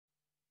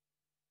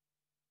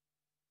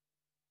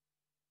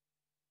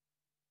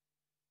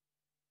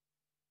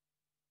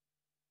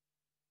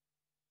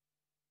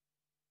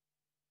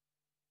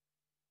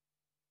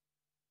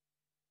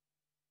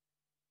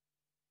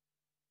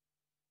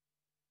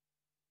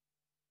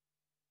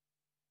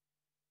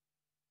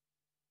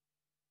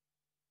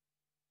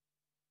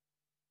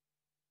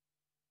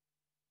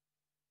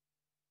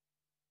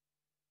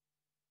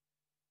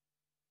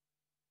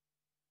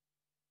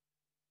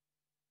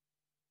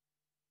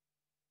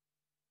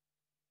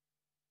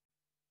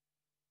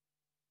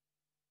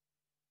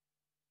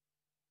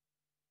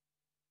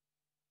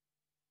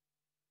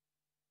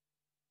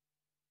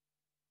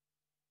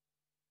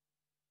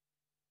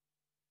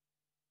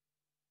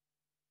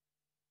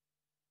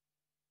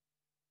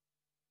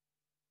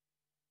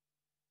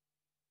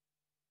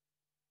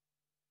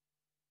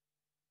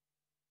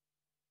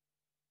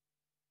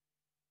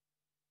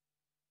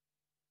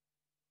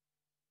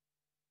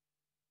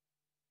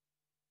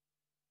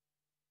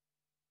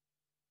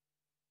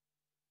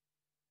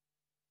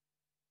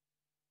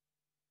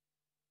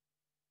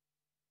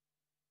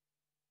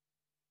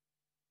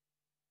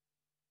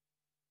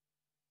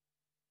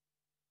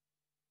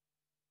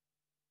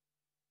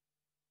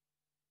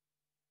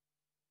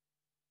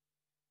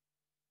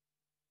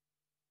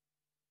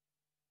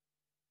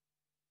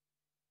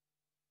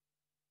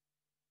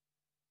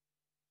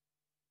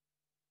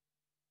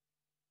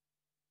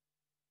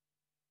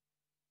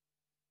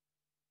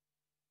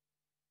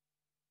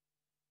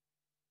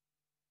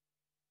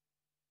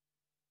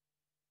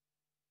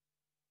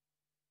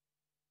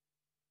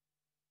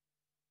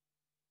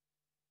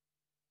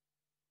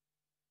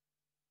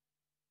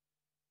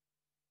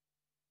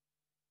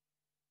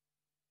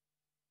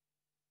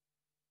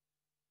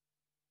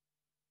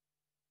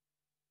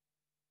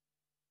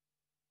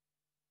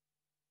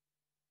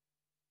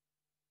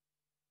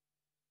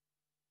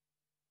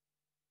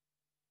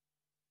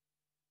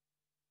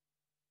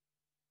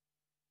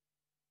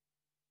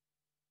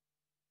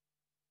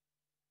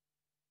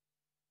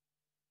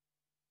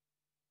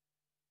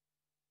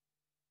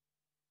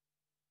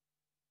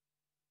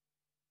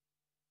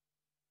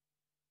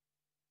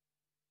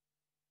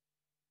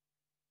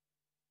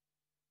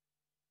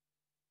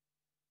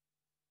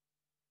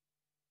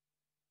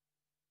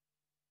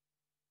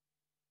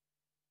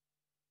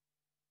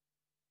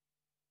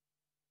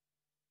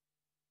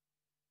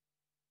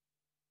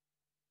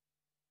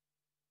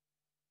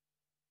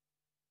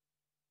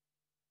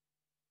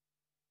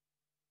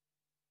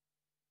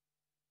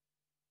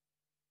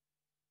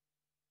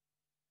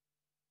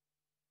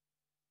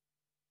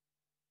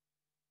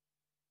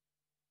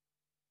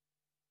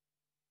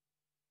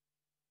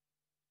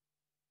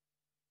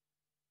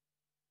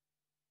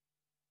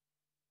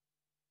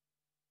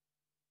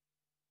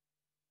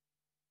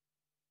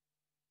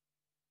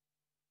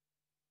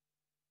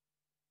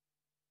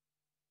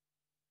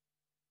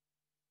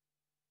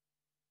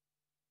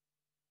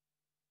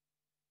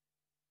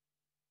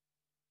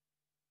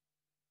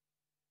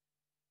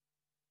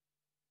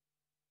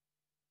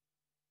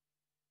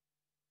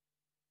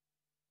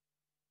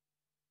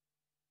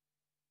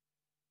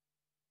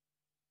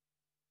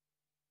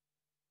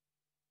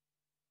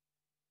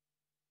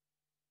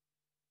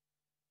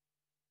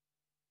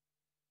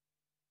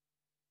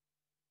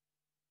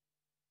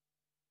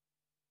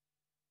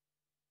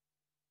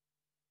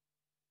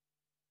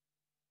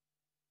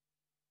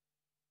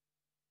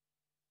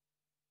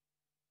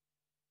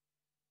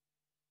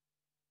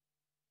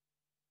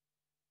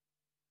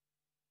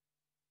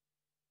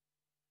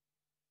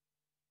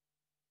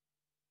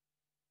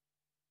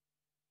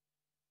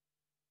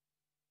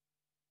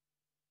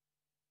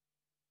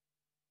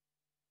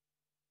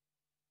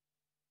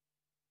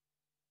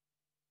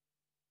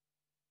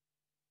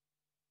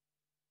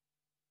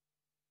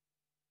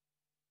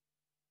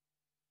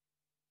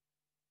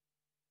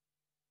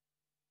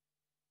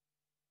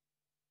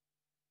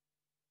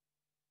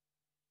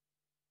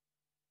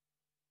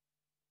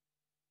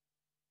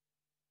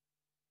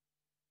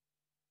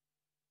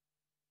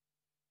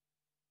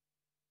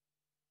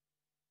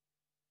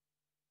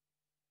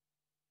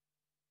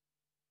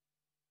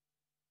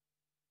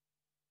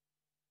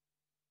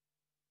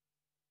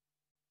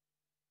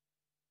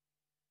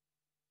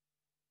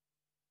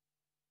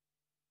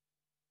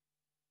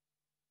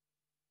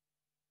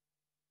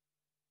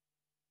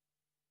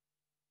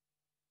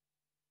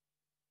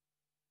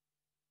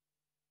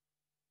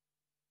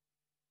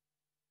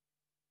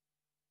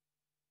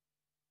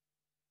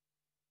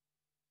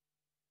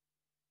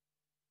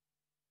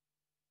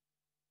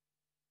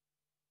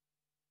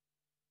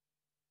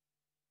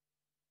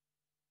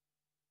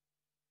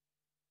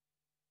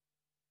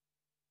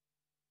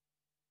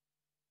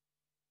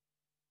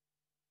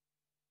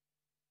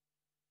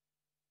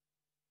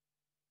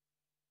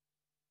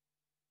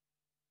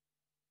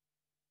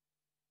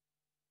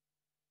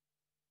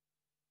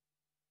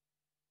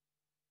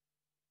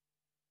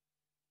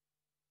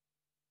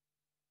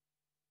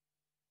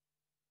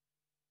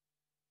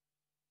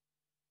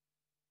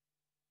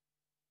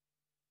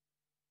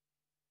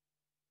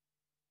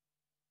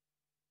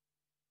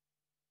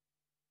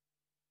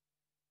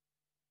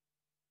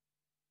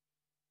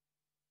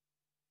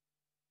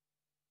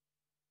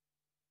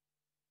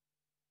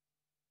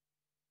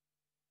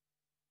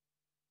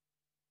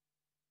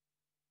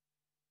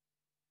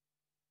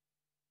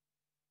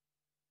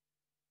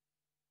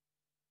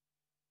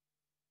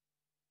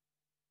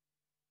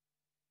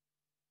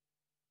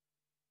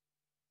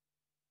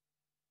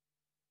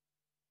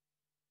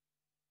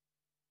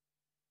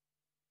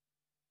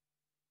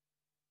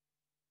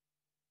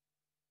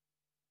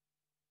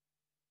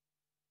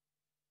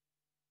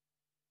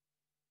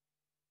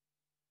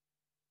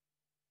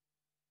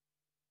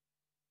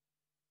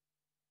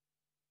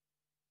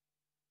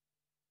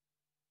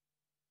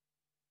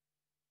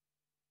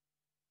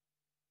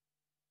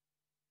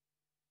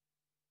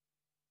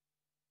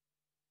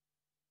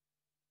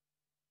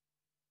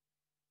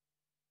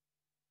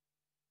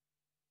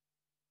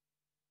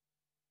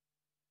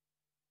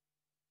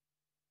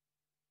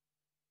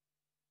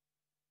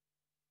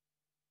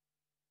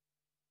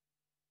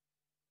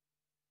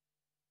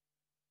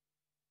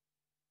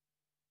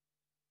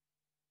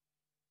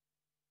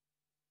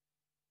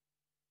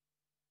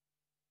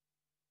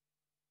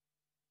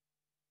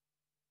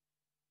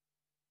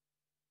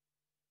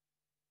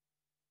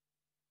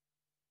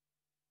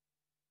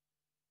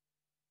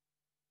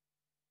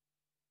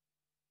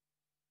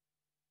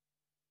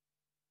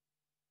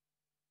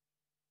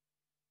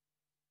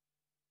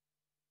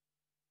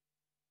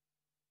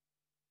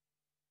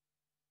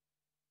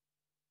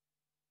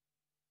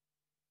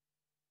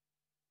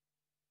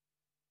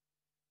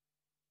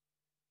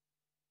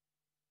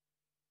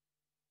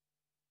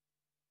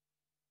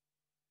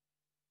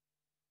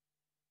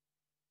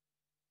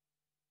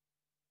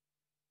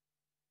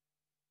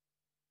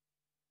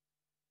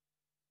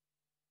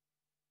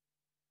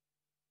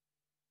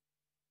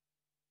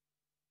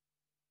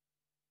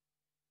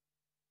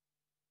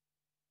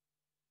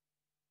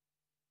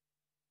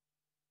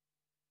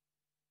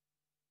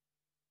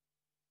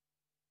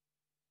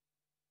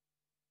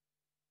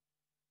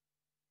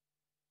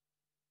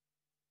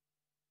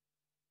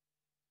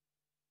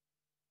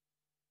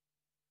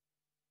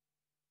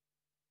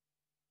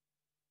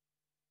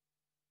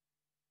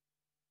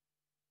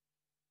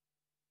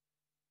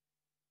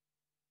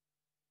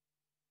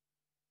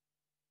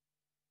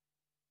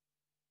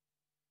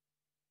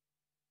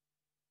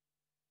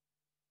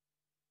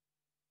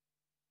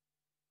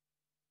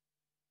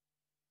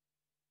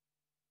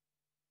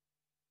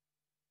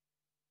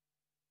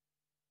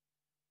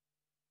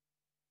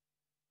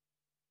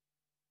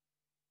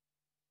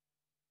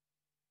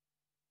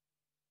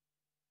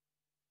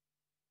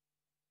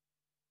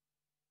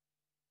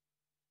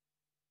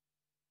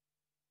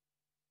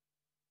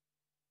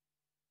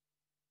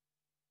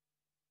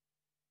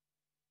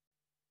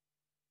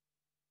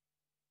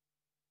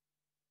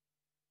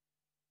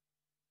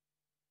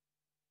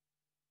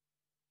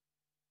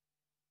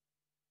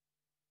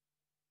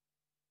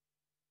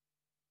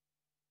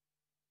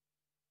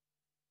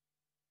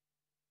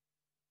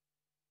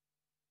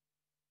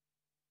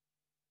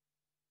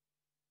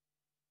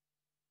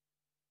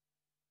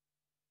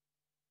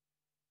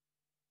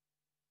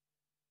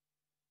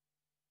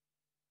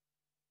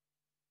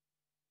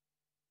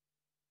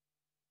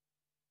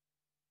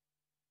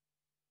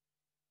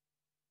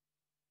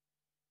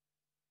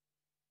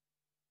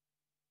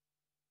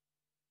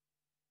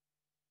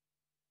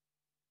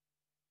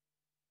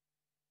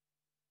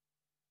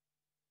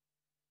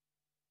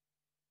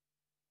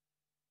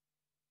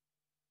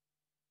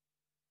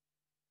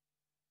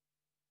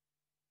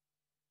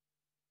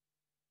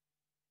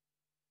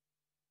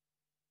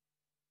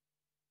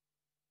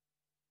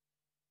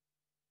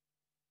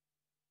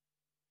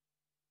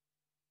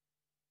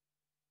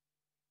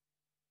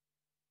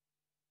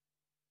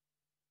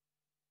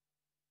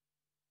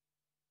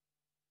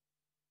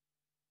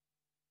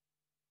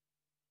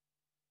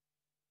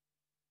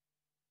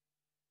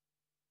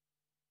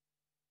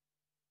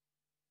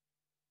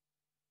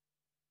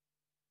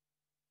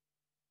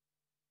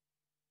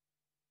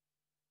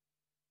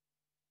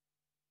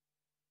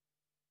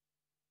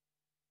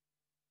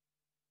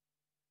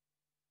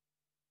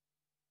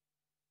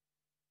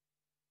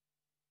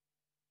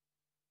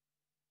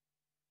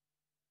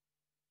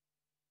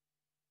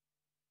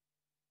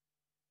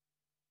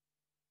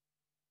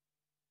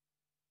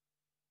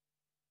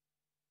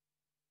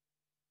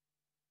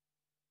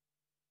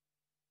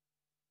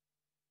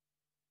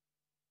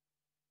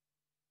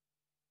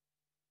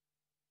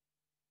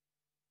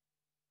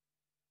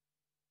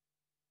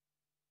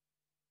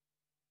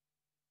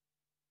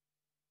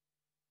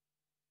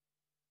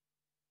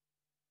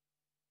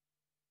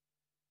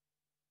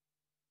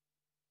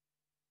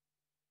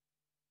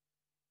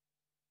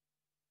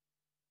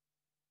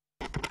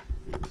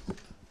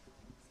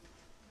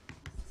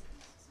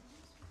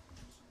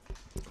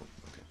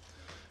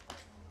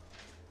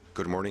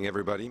Good morning,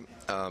 everybody.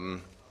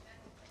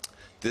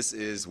 This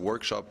is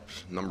workshop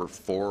number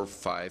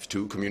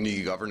 452,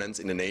 Community Governance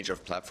in an Age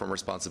of Platform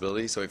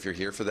Responsibility. So if you're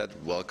here for that,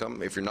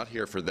 welcome. If you're not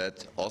here for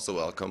that, also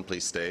welcome.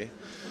 Please stay.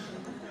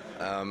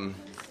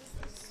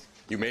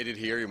 You made it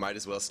here, you might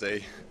as well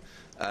stay.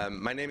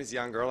 My name is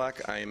Jan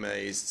Gerlach. I'm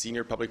a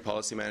Senior Public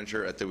Policy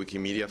Manager at the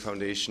Wikimedia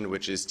Foundation,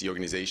 which is the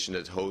organization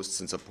that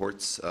hosts and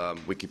supports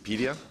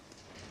Wikipedia.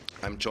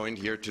 I'm joined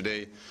here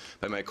today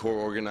by my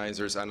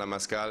co-organizers Ana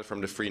Mascal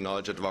from the Free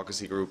Knowledge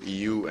Advocacy Group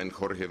EU and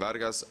Jorge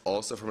Vargas,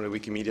 also from the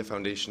Wikimedia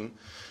Foundation,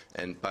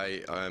 and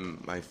by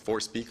my four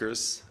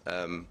speakers,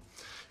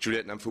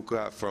 Juliette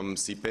Namfuka from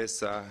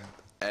CIPESA,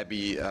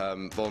 Abby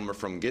Vollmer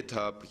from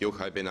GitHub,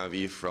 Yochai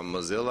Ben-Avi from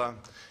Mozilla,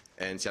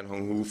 and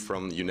Xianhong Hu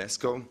from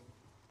UNESCO.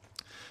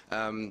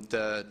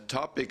 The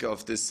topic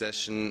of this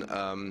session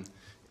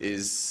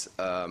is,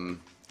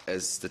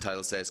 as the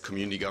title says,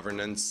 community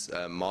governance,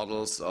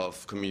 models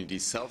of community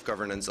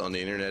self-governance on the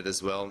internet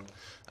as well.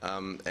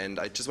 And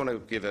I just want to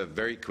give a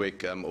very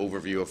quick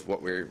overview of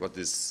what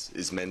this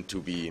is meant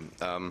to be.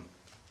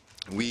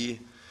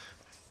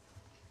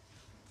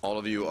 All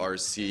of you are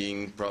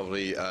seeing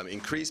probably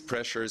increased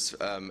pressures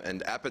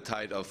and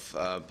appetite of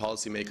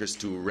policymakers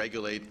to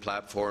regulate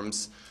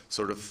platforms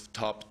sort of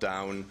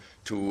top-down,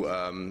 to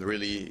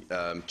really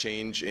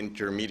change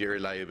intermediary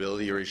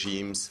liability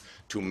regimes,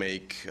 to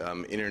make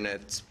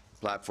internet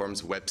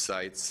platforms,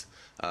 websites,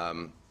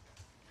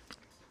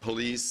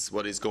 police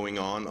what is going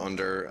on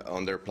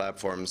their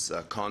platforms,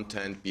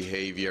 content,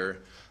 behavior,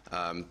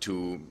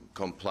 to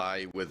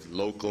comply with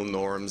local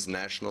norms,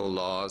 national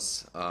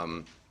laws.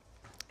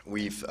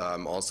 We've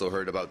also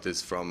heard about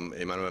this from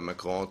Emmanuel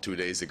Macron 2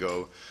 days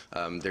ago.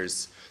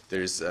 There's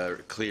a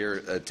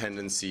clear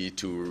tendency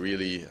to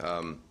really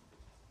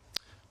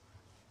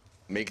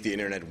make the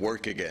internet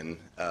work again,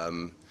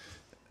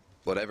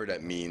 whatever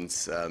that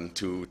means,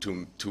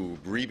 to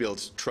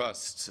rebuild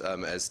trust,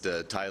 as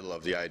the title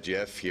of the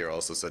IGF here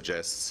also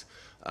suggests.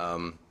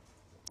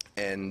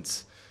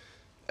 And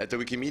at the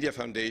Wikimedia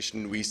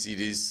Foundation, we see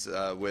these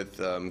with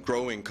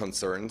growing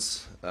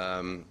concerns.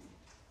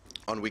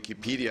 On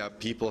Wikipedia,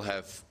 people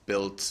have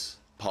built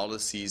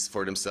policies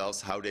for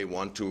themselves, how they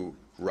want to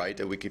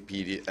write a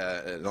Wikipedia,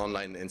 an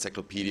online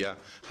encyclopedia,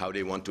 how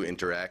they want to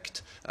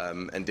interact.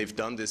 And they've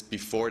done this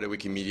before the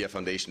Wikimedia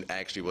Foundation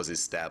actually was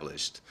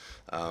established.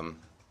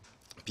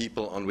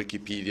 People on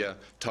Wikipedia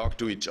talk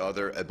to each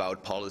other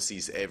about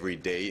policies every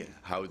day,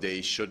 how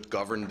they should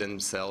govern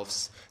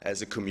themselves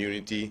as a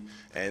community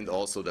and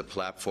also the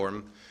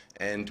platform.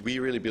 And we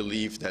really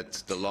believe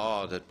that the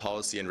law, that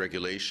policy and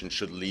regulation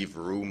should leave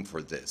room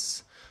for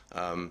this.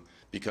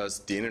 Because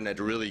the internet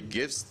really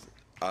gives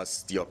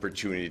us the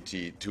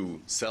opportunity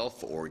to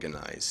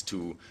self-organize,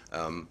 to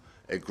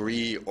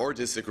agree or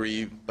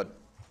disagree, but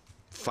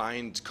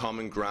find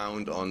common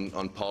ground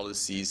on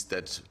policies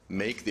that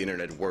make the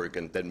internet work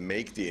and that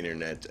make the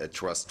internet a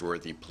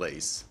trustworthy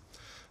place.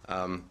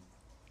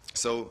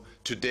 So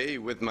today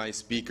with my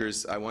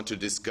speakers, I want to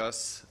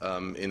discuss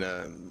in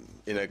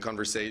a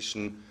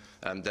conversation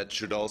that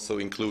should also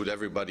include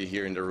everybody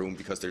here in the room,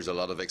 because there's a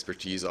lot of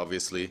expertise,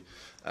 obviously,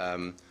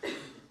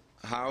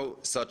 how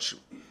such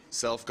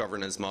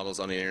self-governance models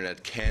on the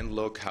internet can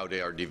look, how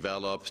they are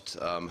developed,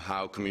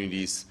 how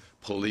communities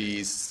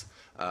police,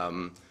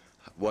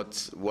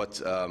 what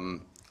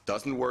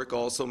doesn't work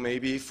also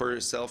maybe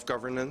for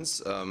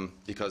self-governance,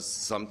 because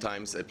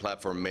sometimes a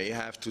platform may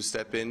have to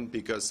step in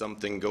because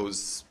something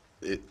goes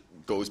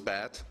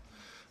bad.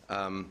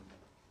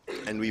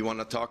 And we want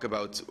to talk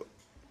about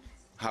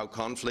how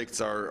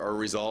conflicts are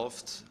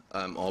resolved,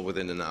 all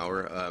within an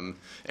hour,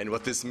 and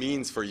what this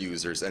means for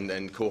users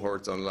and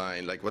cohorts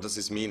online. Like, what does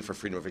this mean for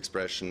freedom of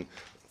expression,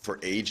 for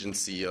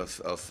agency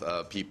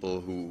of people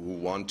who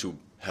want to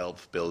help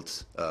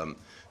build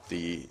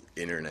the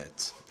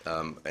internet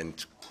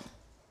and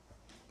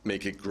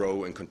make it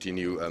grow and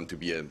continue to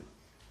be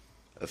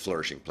a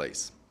flourishing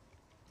place.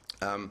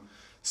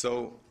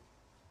 So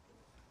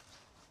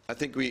I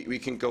think we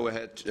can go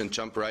ahead and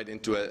jump right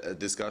into a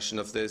discussion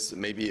of this.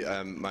 Maybe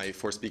my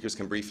four speakers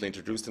can briefly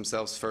introduce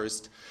themselves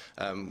first.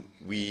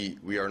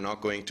 We are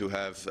not going to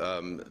have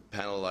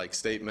panel-like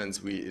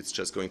statements. It's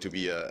just going to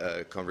be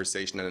a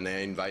conversation, and I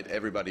invite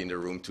everybody in the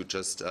room to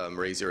just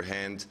raise your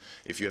hand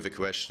if you have a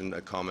question,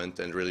 a comment,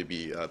 and really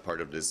be a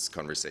part of this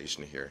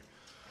conversation here.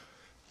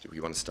 Do we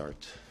want to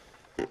start?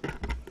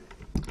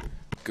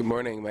 Good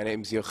morning. My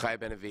name is Yochai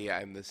Ben-Avi.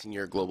 I'm the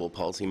Senior Global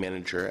Policy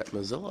Manager at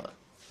Mozilla.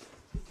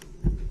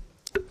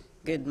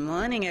 Good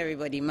morning,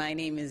 everybody. My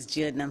name is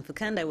Juliette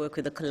Namfuka, and I work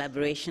with the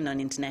Collaboration on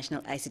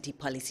International ICT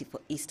Policy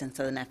for East and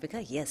Southern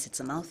Africa. Yes, it's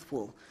a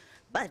mouthful,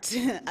 but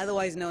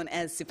otherwise known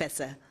as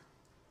CIPESA.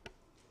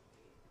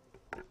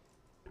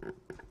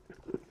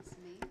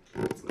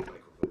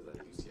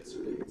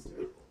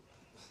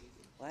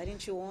 Why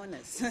didn't you warn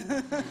us? Do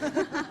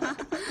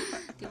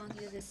you want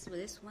to use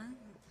this one?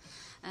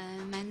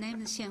 My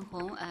name is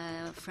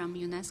Xianhong from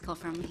UNESCO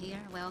from here.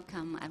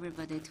 Welcome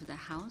everybody to the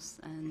house,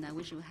 and I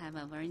wish we have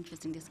a very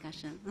interesting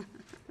discussion.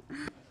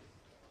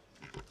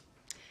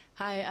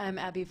 Hi, I'm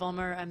Abby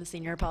Vollmer. I'm the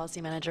Senior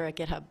Policy Manager at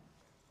GitHub.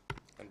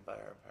 And by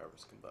our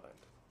powers combined.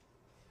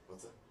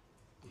 What's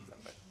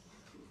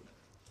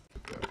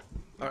that?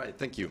 All right,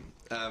 thank you.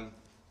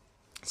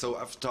 So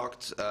I've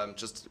talked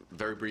just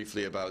very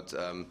briefly about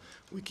the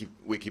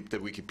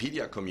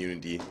Wikipedia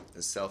community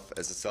as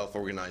a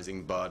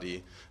self-organizing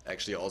body,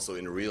 actually also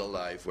in real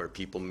life where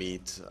people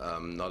meet,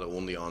 not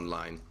only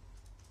online.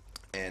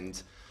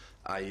 And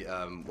I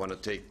want to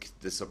take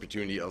this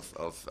opportunity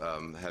of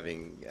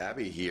having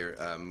Abby here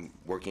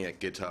working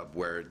at GitHub,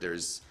 where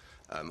there's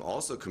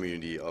also a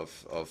community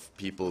of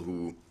people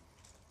who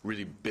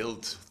really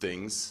build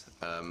things,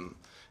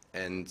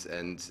 and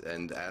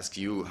ask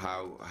you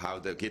how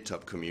the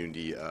GitHub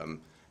community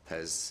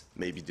has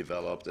maybe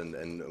developed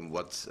and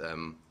what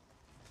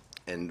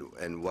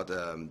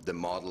the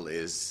model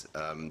is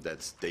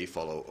that they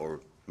follow, or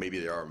maybe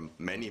there are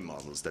many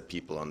models that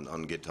people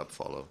on GitHub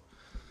follow.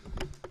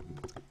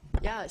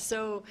 Yeah,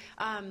 so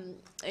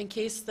in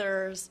case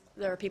there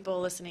are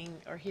people listening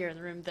or here in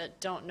the room that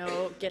don't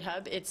know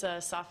GitHub, it's a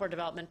software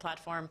development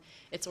platform.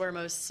 It's where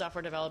most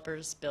software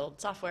developers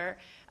build software.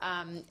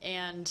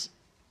 And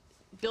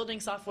building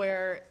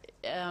software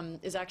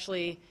is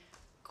actually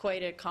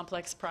quite a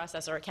complex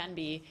process, or it can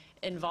be,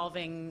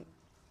 involving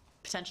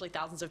potentially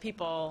thousands of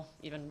people,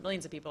 even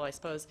millions of people, I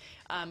suppose,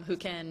 who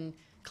can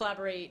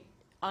collaborate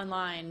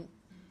online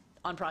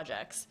on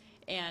projects.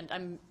 And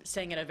I'm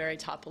saying at a very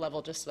top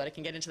level just so that I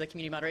can get into the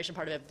community moderation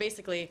part of it.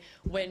 Basically,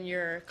 when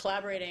you're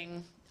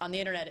collaborating on the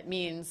internet, it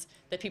means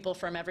that people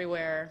from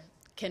everywhere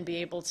can be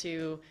able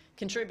to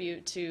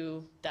contribute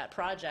to that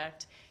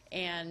project,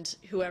 and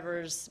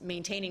whoever's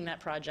maintaining that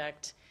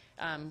project,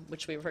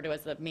 which we refer to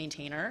as the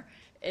maintainer,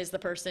 is the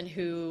person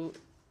who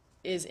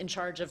is in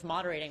charge of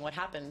moderating what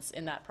happens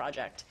in that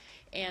project.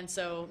 And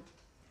so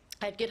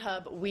at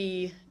GitHub,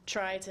 we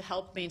try to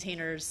help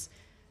maintainers,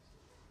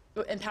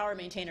 empower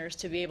maintainers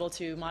to be able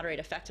to moderate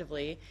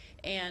effectively.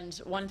 And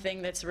one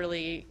thing that's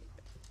really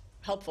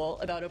helpful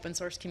about open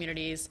source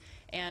communities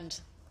and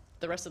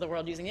the rest of the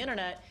world using the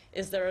internet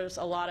is there's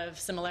a lot of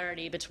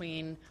similarity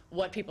between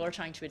what people are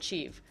trying to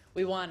achieve.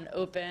 We want an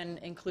open,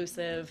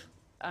 inclusive,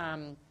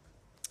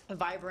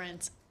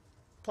 vibrant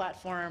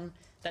platform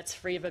that's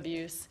free of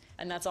abuse,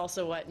 and that's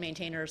also what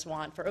maintainers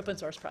want for open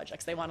source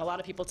projects. They want a lot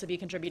of people to be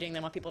contributing,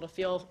 they want people to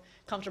feel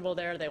comfortable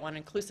there, they want an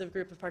inclusive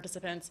group of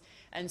participants.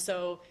 And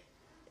so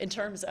in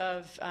terms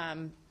of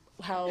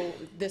how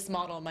this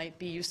model might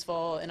be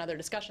useful in other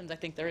discussions, I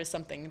think there is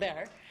something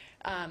there.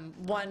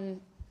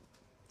 One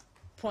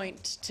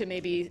point to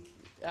maybe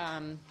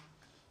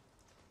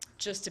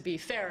just to be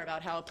fair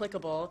about how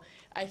applicable,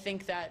 I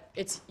think that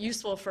it's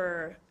useful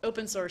for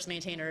open source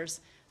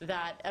maintainers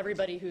that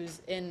everybody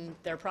who's in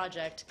their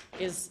project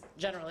is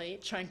generally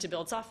trying to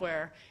build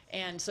software,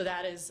 and so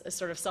that is a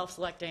sort of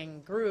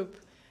self-selecting group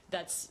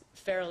that's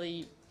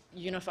fairly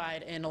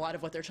unified in a lot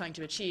of what they're trying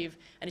to achieve.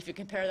 And if you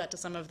compare that to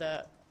some of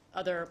the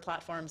other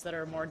platforms that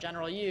are more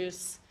general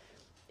use,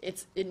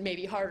 it may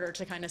be harder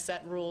to kind of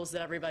set rules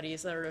that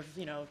everybody's sort of,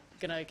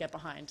 gonna get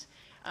behind.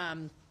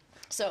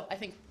 So I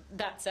think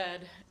that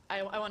said,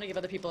 I want to give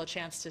other people a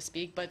chance to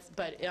speak, but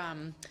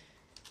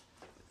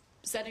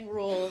setting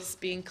rules,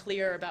 being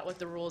clear about what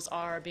the rules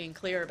are, being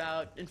clear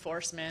about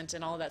enforcement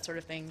and all of that sort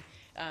of thing,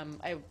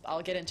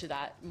 I'll get into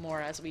that more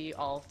as we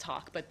all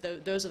talk. But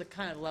those are the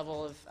kind of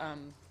level of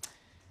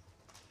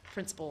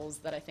principles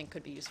that I think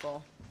could be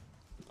useful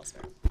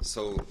elsewhere.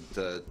 So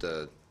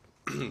the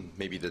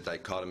maybe the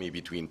dichotomy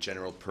between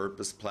general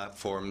purpose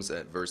platforms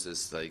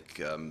versus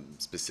like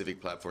specific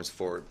platforms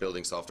for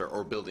building software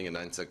or building an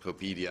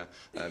encyclopedia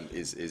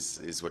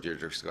is what you're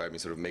describing,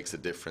 sort of makes a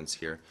difference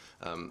here.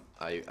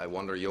 I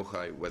wonder,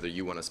 Yochai, whether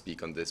you want to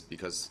speak on this,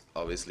 because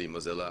obviously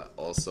Mozilla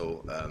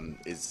also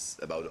is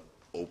about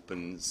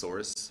open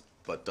source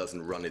but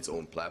doesn't run its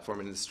own platform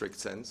in a strict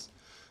sense.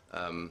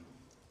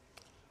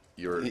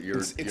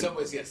 In some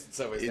ways, yes. In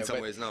some ways, in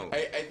some ways, no.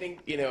 I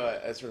think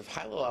a sort of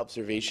high-level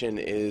observation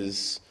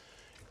is,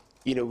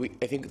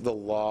 I think the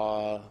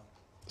law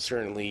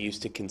certainly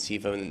used to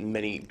conceive of, and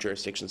many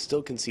jurisdictions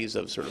still conceives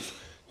of, sort of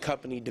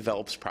company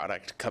develops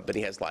product, company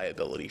has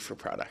liability for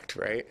product,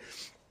 right?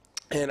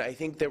 And I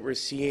think that we're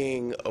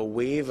seeing a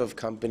wave of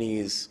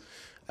companies,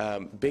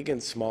 big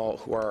and small,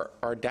 who are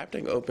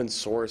adapting open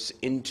source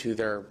into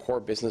their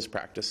core business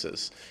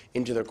practices,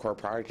 into their core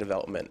product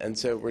development. And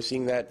so we're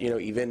seeing that,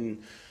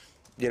 even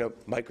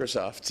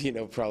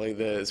Microsoft, probably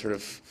the sort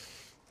of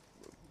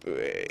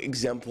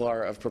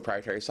exemplar of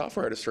proprietary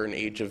software at a certain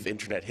age of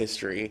internet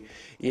history,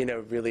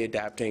 really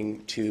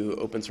adapting to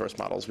open source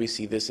models. We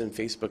see this in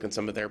Facebook and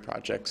some of their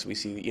projects. We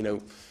see,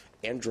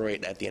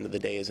 Android at the end of the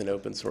day is an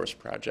open source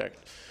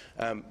project.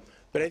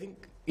 But I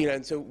think,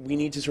 and so we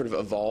need to sort of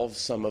evolve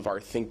some of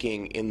our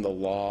thinking in the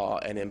law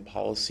and in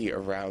policy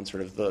around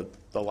sort of the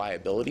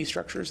liability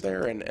structures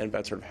there and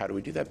about sort of how do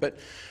we do that. But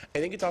I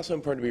think it's also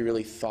important to be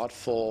really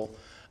thoughtful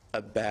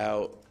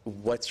about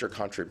what's your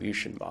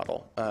contribution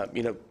model.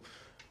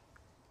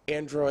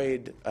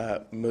 Android,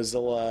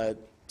 Mozilla,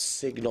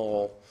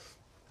 Signal,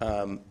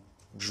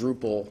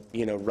 Drupal,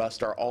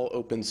 Rust are all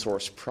open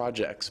source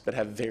projects, but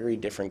have very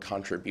different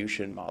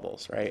contribution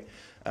models, right?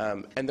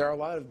 And there are a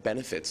lot of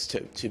benefits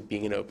to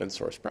being an open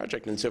source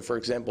project. And so, for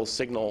example,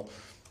 Signal,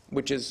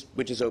 which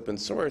is open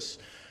source,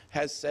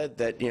 has said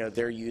that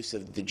their use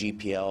of the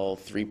GPL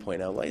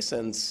 3.0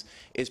 license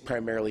is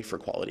primarily for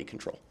quality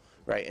control,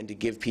 right? And to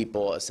give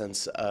people a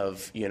sense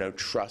of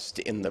trust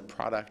in the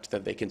product,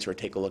 that they can sort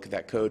of take a look at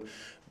that code.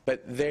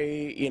 But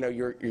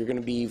you're going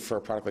to be, for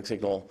a product like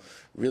Signal,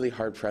 really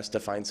hard pressed to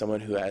find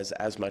someone who has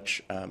as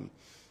much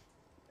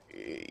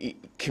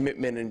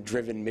commitment and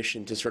driven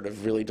mission to sort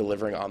of really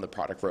delivering on the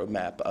product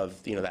roadmap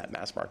of that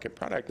mass market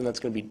product. And that's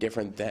going to be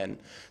different than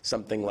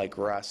something like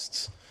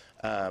Rust,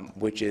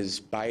 which is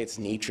by its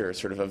nature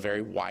sort of a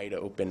very wide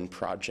open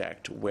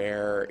project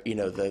where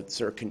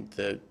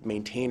the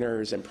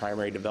maintainers and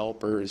primary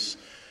developers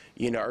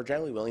are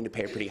generally willing to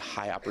pay a pretty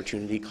high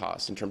opportunity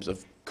cost in terms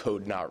of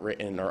code not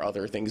written or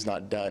other things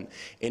not done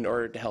in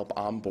order to help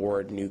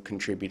onboard new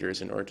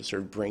contributors, in order to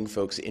sort of bring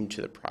folks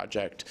into the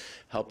project,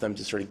 help them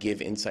to sort of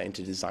give insight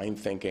into design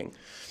thinking.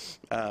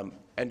 And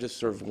just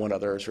sort of one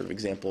other sort of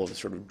example of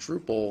sort of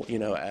Drupal,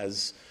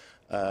 as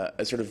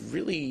a sort of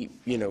really,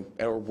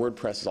 or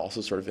WordPress is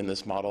also sort of in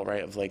this model,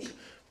 right, of like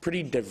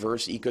pretty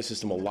diverse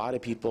ecosystem, a lot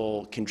of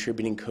people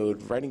contributing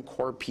code, writing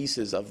core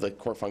pieces of the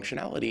core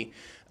functionality,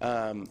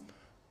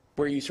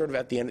 where you sort of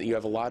at the end, you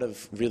have a lot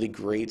of really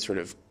great sort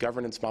of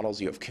governance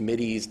models. You have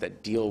committees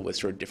that deal with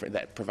sort of different,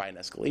 that provide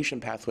an escalation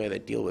pathway,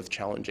 that deal with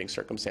challenging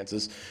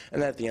circumstances.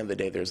 And then at the end of the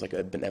day, there's like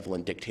a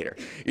benevolent dictator,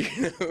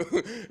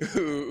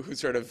 who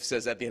sort of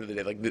says at the end of the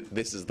day, like,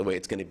 this is the way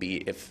it's going to be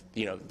if,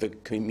 the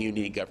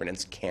community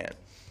governance can't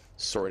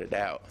sort it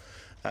out.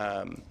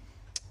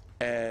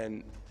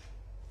 And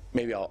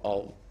maybe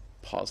I'll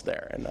pause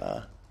there and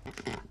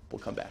we'll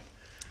come back.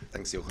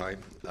 Thanks, Yochai.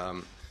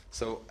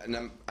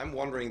 And I'm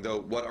wondering,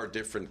 though, what are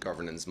different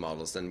governance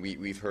models? And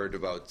we've heard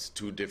about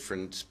two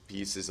different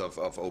pieces of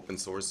open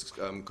source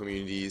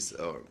communities,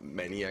 or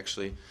many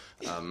actually.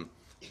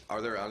 Are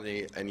there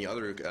any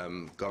other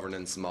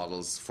governance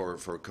models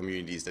for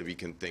communities that we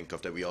can think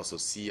of that we also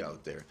see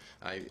out there?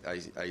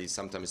 I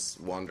sometimes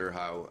wonder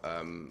how,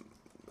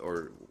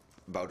 or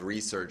about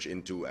research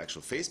into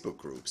actual Facebook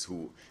groups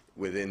who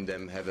within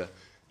them have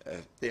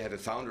they have a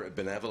founder, a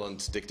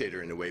benevolent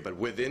dictator in a way, but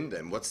within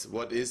them,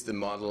 what is the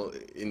model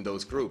in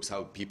those groups?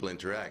 How people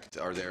interact?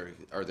 Are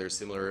there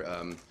similar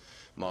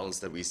models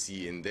that we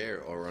see in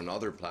there or on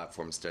other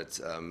platforms that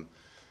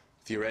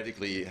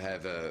theoretically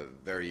have a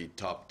very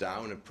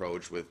top-down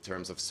approach with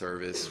terms of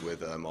service,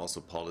 with also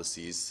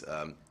policies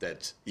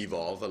that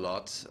evolve a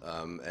lot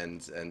and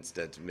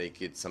that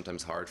make it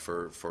sometimes hard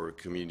for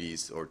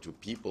communities or to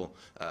people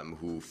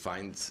who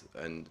find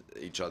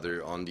each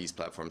other on these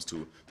platforms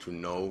to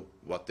know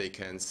what they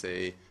can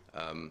say.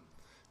 And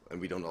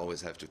we don't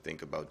always have to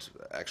think about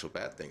actual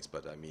bad things,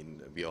 but I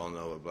mean, we all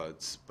know about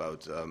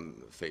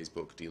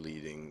Facebook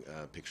deleting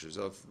pictures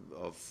of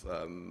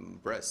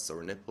breasts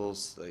or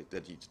nipples,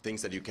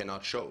 things that you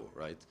cannot show,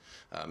 right?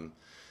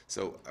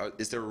 So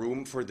is there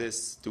room for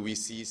this? Do we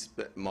see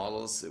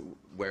models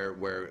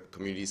where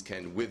communities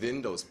can,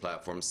 within those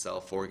platforms,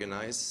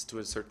 self-organize to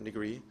a certain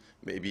degree?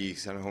 Maybe,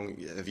 Sanhong,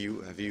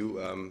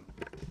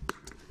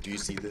 do you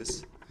see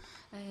this?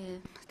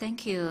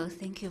 Thank you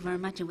very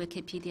much,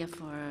 Wikipedia,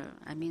 for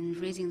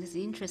raising this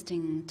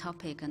interesting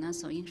topic and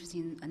also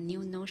interesting a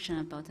new notion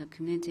about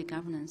community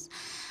governance.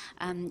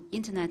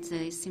 Internet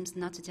seems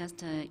not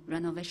just a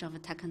renovation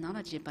of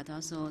technology, but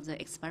also the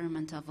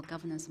experiment of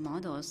governance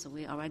models.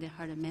 We already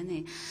heard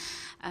many.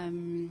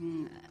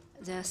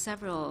 There are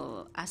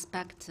several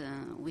aspects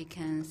we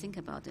can think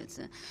about it.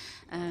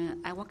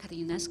 I work at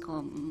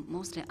UNESCO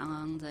mostly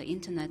on the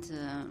internet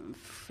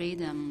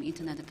freedom,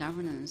 internet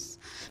governance.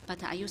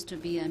 But I used to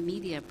be a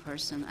media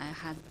person.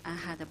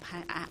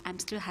 I'm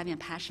still having a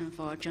passion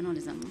for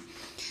journalism.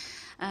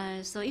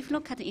 So if you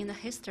look at in the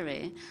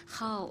history,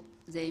 how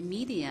the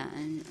media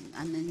and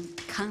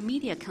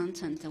media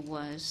content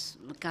was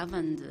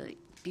governed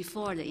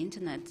before the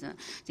internet,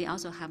 they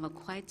also have a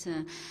quite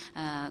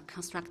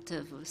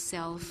constructive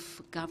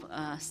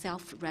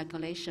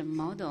self-regulation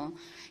model.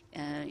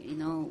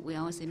 We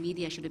always say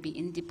media should be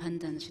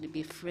independent, should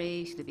be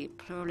free, should be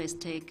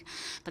pluralistic.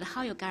 But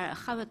how you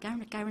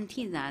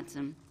guarantee that?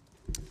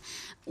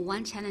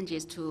 One challenge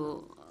is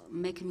to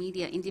make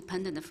media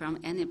independent from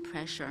any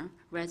pressure,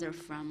 rather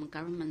from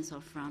governments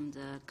or from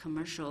the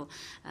commercial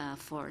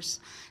force.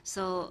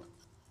 So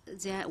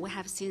we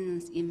have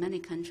seen in many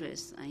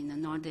countries, in the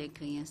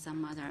Nordic, in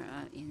some other,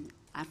 in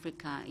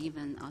Africa,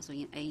 even also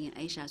in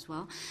Asia as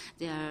well,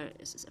 there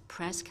is a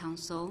press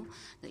council,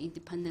 the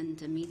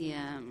independent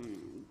media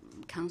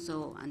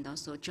council, and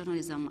also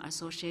journalism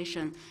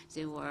association.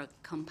 They were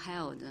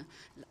compelled.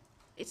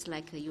 It's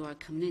like your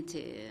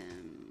community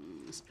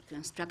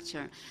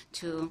structure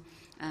to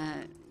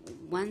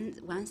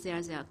once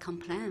there's a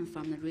complaint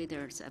from the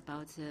readers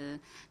about the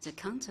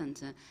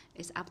content,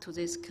 it's up to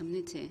this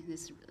community,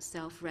 this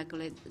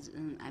self-regulate.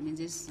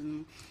 This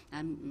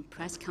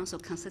press council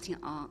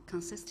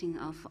consisting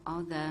of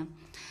all the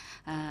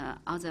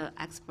other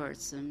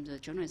experts and the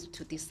journalists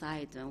to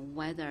decide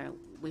whether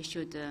we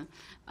should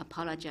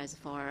apologize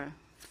for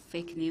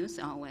fake news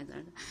or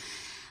whether.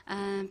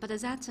 But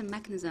that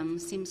mechanism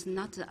seems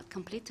not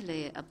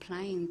completely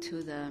applying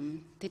to the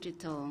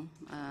digital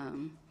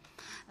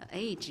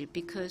age,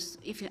 because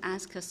if you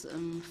ask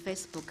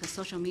Facebook,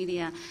 social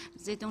media,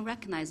 they don't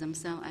recognize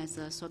themselves as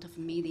a sort of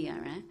media,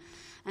 right?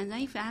 And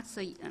then if you ask,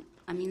 the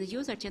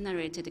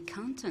user-generated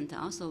content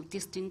also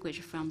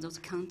distinguished from those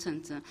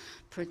content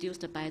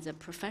produced by the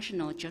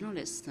professional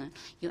journalists.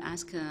 You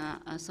ask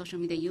social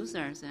media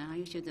users,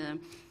 you should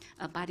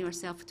abide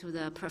yourself to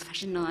the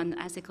professional and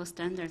ethical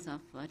standards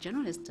of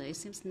journalists. It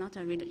seems not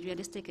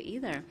realistic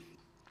either.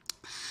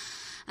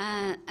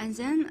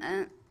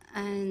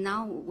 And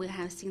now we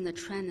have seen the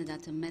trend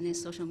that many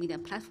social media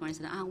platforms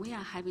that we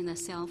are having a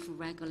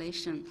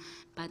self-regulation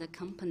by the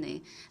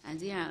company, and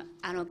they are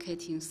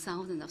allocating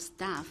thousands of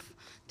staff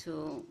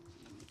to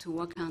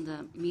work on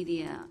the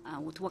media,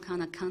 to work on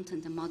the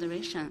content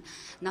moderation.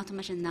 Not to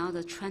mention now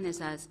the trend is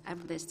that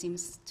everybody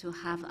seems to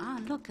have,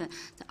 look, the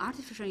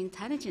artificial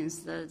intelligence,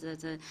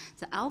 the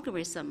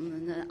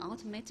algorithm, the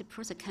automated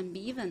process can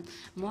be even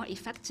more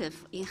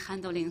effective in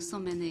handling so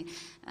many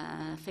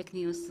fake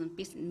news,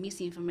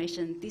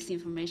 misinformation,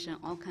 disinformation,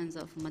 all kinds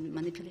of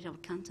manipulation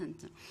of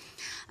content.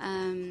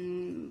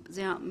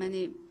 There are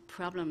many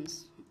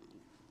problems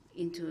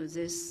into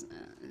this.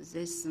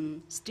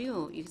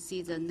 Still, you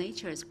see the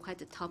nature is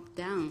quite a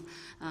top-down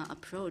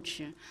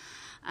approach.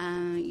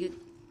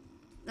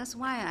 That's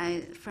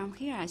why from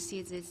here I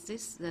see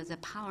the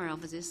power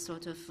of this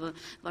sort of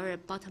very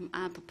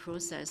bottom-up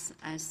process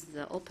as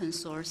the open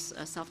source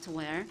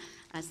software,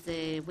 as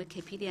the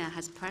Wikipedia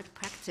has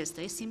practiced.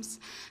 It seems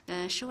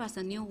show us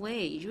a new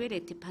way. It really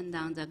depend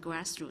on the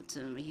grassroots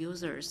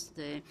users,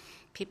 the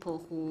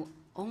people who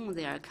own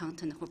their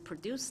content, who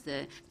produce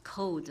the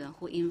code,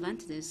 who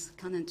invent this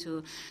content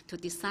to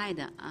decide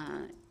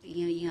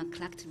in a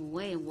collective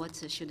way what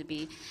should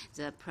be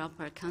the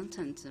proper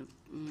content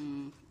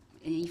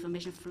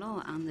information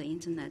flow on the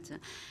internet.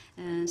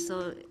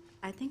 So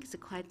I think it's a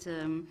quite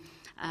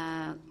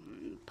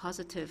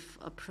positive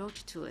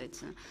approach to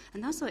it.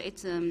 And also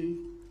it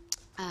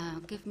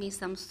give me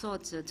some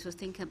thought to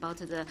think about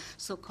the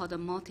so-called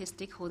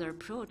multi-stakeholder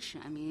approach.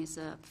 I mean, it's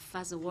a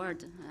fuzzy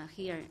word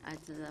here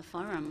at the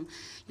forum.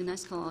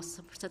 UNESCO,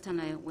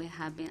 certainly we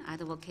have been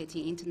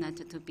advocating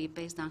internet to be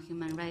based on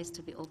human rights,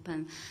 to be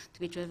open, to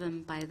be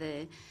driven by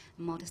the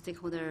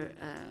multi-stakeholder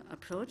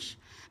approach.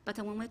 But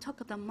when we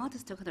talk about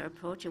multi-stakeholder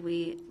approach,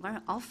 we very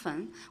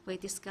often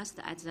discuss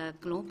at the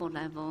global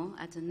level,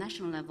 at the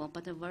national level,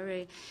 but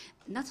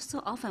not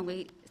so often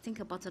we think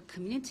about the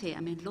community,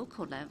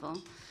 local level.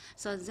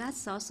 So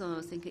that's also,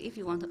 I think, if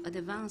you want to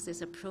advance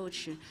this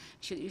approach, you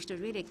should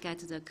really get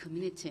the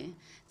community,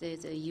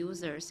 the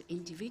users,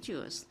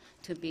 individuals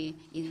to be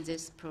in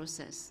this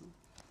process.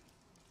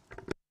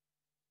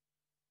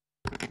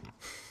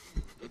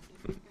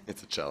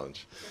 It's a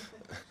challenge.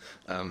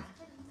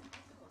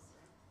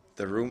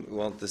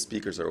 The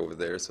speakers are over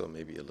there, so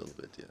maybe a little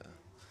bit,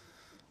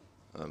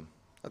 yeah.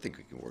 I think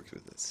we can work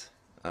with this.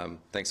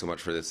 Thanks so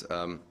much for this.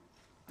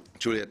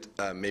 Juliet,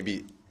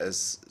 maybe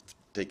as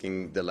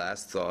taking the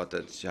last thought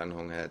that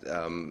Jianhong had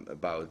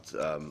about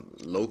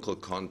local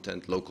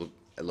content,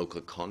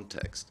 local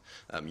context.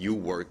 You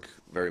work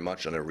very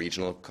much on a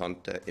regional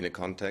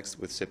context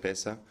with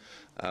CEPESA.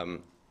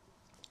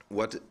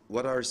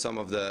 What are some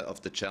of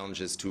the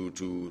challenges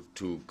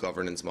to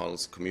governance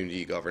models,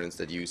 community governance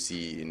that you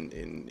see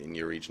in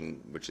your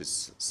region, which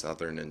is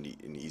southern and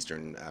in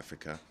Eastern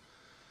Africa?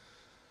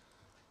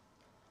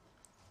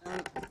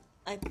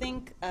 I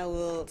think I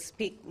will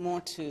speak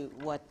more to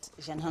what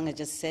Jianhong had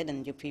just said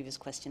and your previous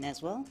question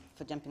as well,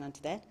 for jumping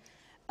onto that.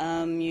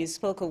 You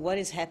spoke of what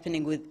is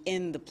happening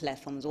within the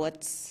platforms,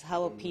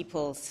 how are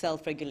people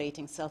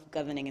self-regulating,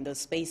 self-governing in those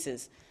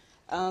spaces.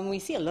 We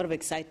see a lot of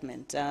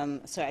excitement.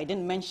 Sorry, I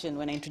didn't mention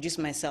when I introduced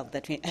myself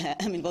that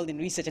I'm involved in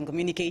research and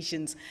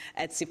communications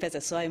at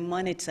CEPESA, so I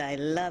monitor,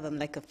 I'm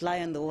like a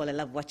fly on the wall, I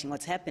love watching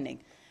what's happening.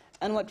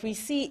 And what we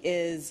see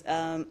is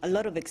a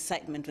lot of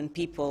excitement when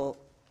people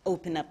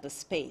open up a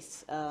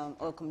space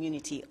or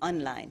community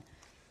online.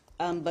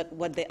 But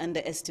what they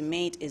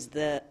underestimate is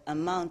the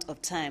amount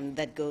of time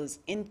that goes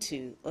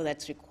into, or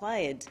that's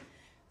required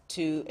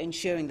to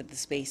ensuring that the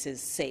space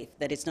is safe,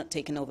 that it's not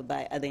taken over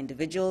by other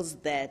individuals,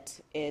 that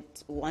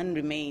one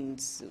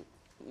remains,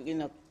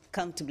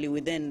 comfortably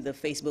within the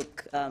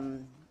Facebook,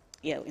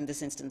 in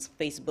this instance,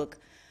 Facebook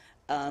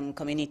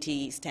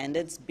community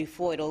standards,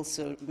 before it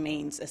also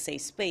remains a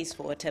safe space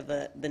for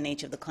whatever the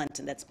nature of the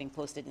content that's being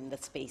posted in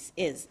that space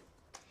is.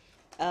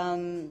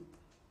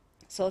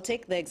 So I'll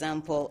take the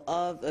example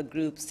of a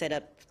group set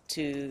up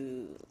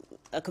to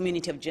a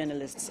community of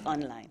journalists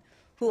online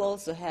who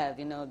also have,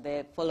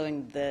 they're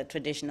following the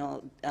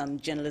traditional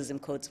journalism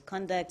codes of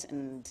conduct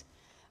and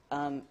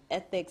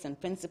ethics and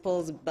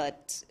principles,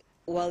 but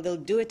while they'll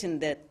do it in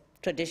the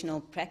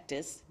traditional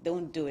practice, they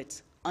won't do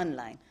it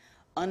online.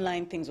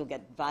 Online things will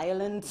get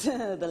violent,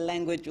 the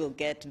language will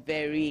get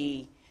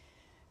very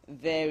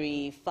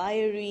very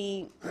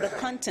fiery. The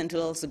content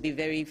will also be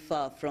very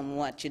far from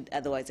what you'd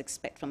otherwise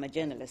expect from a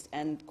journalist.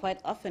 And quite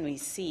often we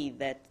see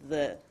that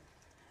the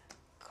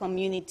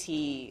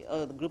community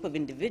or the group of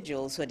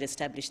individuals who had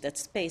established that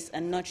space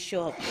are not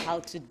sure how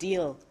to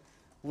deal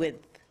with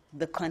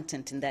the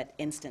content in that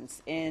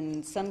instance.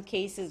 In some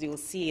cases, you'll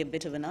see a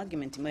bit of an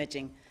argument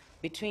emerging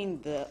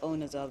between the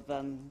owners of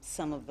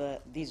some of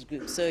these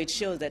groups. So it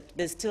shows that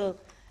there's still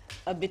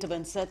a bit of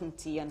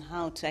uncertainty on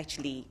how to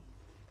actually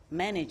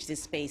manage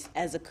this space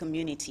as a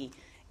community,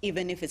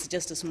 even if it's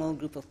just a small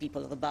group of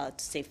people of about,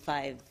 say,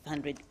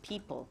 500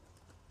 people.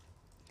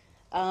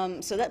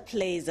 So that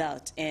plays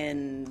out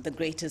in the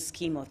greater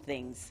scheme of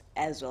things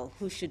as well.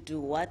 Who should do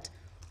what?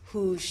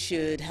 Who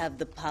should have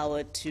the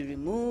power to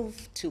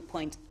remove, to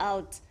point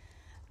out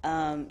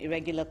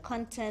irregular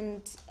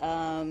content,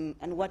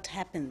 and what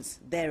happens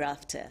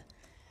thereafter?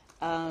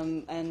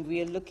 And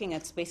we are looking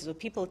at spaces where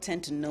people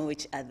tend to know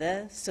each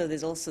other, so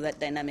there's also that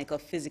dynamic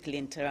of physically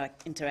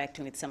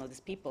interacting with some of these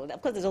people.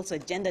 Of course, there's also a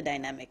gender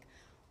dynamic.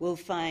 We'll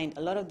find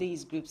a lot of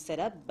these groups set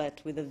up,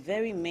 but with a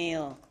very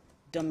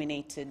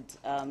male-dominated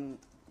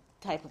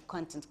type of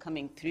content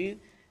coming through.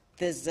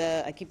 There's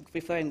I keep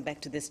referring back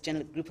to this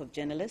group of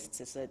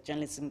journalists. It's a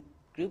journalism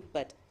group,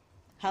 but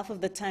half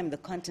of the time the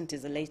content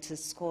is the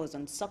latest scores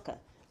on soccer.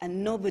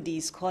 And nobody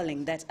is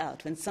calling that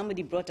out. When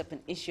somebody brought up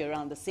an issue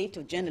around the safety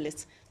of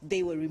journalists,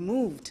 they were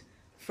removed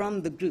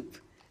from the group,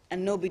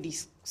 and nobody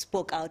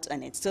spoke out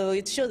on it. So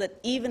it shows that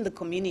even the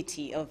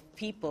community of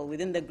people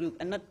within the group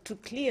are not too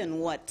clear on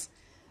what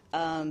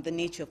the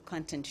nature of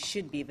content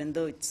should be, even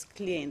though it's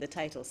clear in the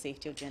title,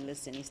 Safety of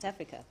Journalists in East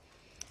Africa.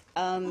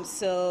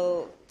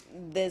 So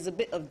there's a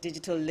bit of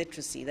digital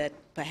literacy that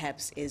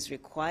perhaps is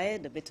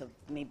required, a bit of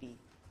maybe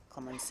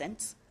common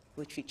sense,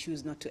 which we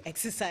choose not to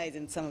exercise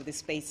in some of the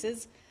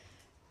spaces.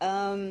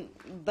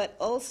 But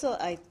also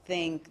I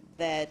think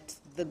that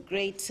the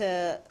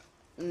greater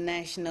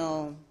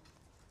national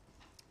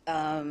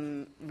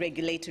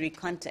regulatory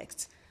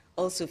context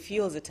also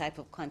fuels the type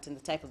of content,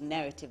 the type of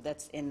narrative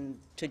that's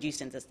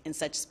introduced in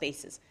such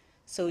spaces.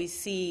 So we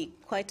see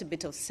quite a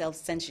bit of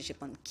self-censorship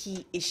on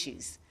key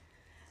issues.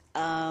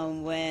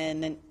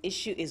 When an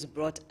issue is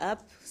brought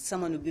up,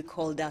 someone will be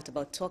called out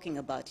about talking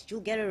about it.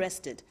 You'll get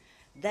arrested.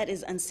 That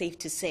is unsafe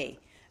to say.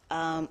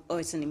 Or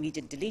it's an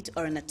immediate delete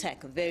or an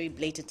attack, a very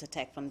blatant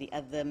attack from the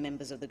other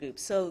members of the group.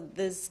 So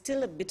there's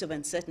still a bit of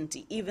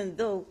uncertainty, even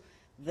though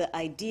the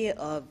idea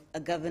of a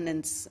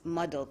governance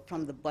model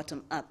from the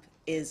bottom up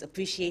is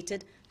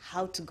appreciated.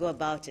 How to go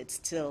about it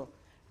still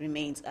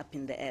remains up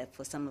in the air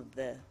for some of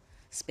the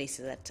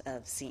spaces that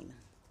I've seen.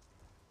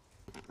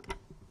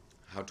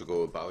 How to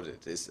go about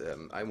it is,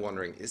 I'm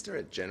wondering, is there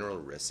a general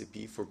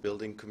recipe for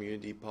building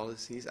community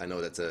policies? I know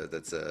that's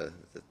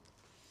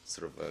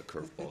sort of a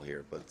curveball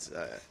here, but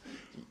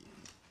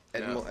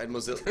at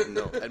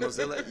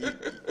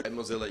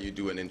Mozilla, you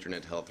do an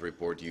internet health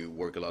report. You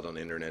work a lot on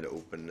internet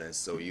openness,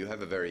 so you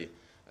have a very,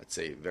 I'd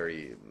say,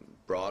 very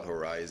broad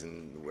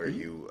horizon where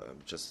you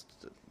just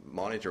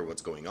monitor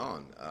what's going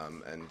on.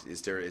 And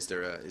is there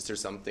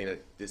something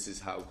that this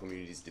is how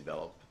communities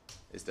develop?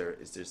 Is there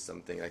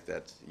something like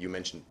that? You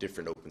mentioned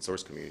different open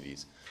source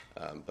communities,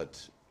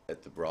 but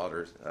at the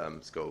broader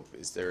scope,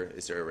 is there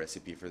a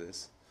recipe for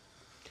this?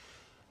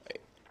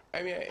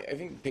 I mean, I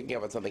think picking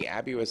up on something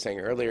Abby was saying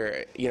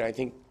earlier, I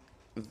think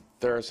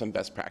there are some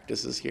best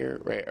practices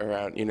here, right,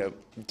 around,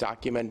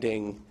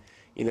 documenting,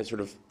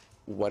 sort of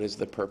what is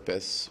the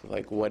purpose,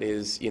 like what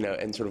is,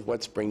 and sort of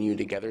what's bringing you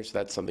together, so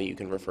that's something you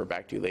can refer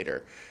back to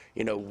later.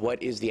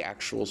 What is the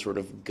actual sort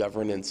of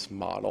governance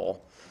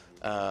model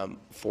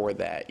for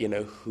that?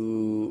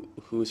 Who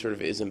sort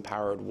of is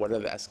empowered? What are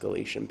the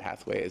escalation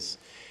pathways?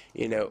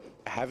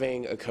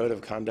 Having a code of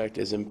conduct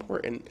is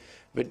important,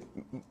 but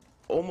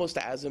almost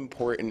as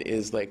important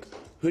is, like,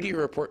 who do you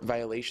report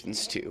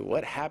violations to?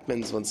 What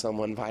happens when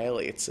someone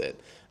violates it?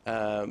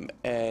 And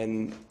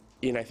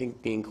I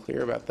think being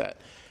clear about that.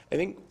 I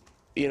think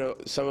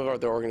some of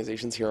the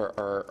organizations here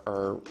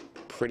are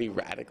pretty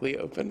radically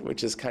open,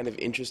 which is kind of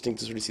interesting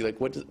to sort of see, like,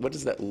 what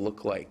does that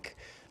look like,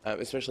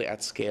 especially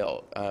at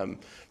scale. For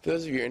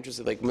those of you who are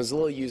interested, like,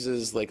 Mozilla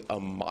uses like a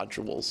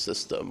module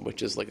system,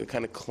 which is like a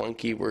kind of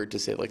clunky word to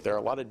say. Like, there are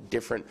a lot of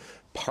different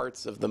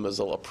parts of the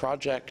Mozilla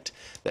project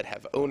that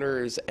have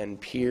owners and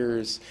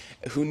peers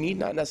who need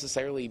not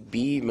necessarily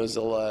be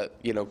Mozilla,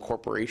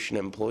 corporation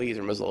employees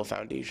or Mozilla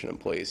Foundation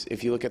employees.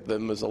 If you look at the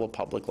Mozilla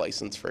public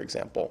license, for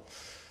example,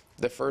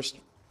 the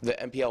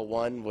MPL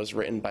 1 was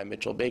written by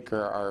Mitchell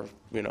Baker, our,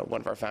 one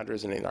of our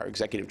founders and our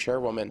executive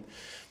chairwoman.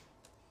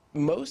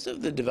 Most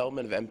of the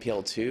development of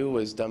MPL 2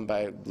 was done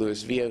by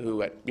Luis Villa,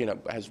 who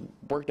has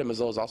worked at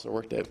Mozilla, has also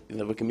worked at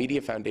the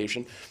Wikimedia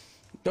Foundation.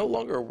 No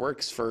longer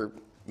works for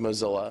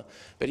Mozilla,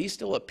 but he's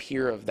still a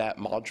peer of that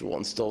module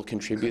and still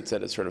contributes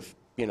at a sort of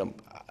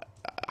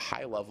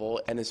high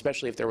level. And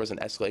especially if there was an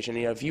escalation,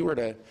 if you were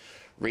to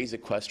raise a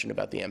question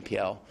about the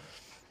MPL,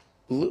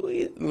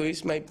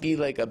 Luis might be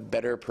like a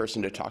better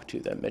person to talk to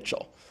than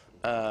Mitchell,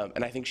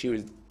 and I think she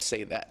would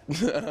say that.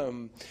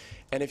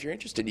 And if you're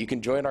interested, you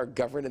can join our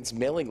governance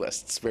mailing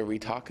lists where we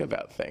talk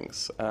about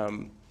things.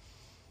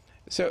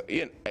 So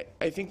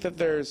I think that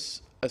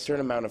there's a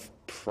certain amount of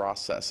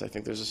process. I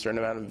think there's a certain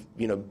amount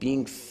of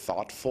being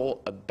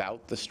thoughtful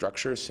about the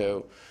structure.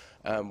 So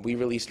we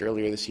released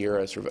earlier this year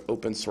a sort of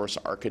open source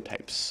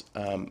archetypes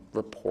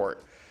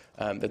report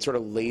that sort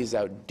of lays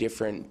out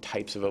different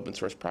types of open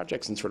source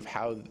projects and sort of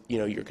how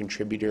your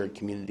contributor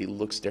community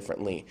looks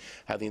differently,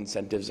 how the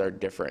incentives are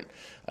different.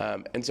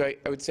 And so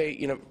I would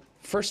say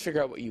first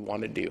figure out what you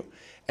want to do.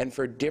 And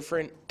for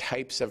different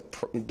types of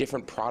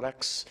different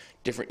products,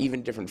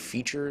 even different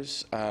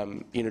features,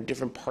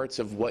 different parts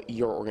of what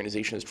your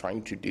organization is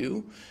trying to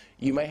do,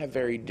 you might have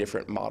very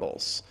different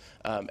models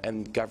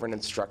and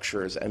governance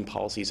structures and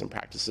policies and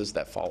practices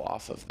that fall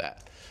off of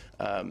that.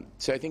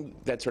 So I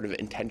think that sort of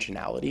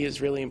intentionality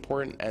is really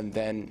important, and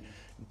then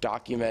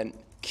document,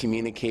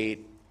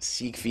 communicate,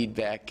 seek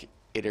feedback,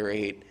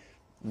 iterate,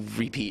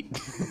 repeat.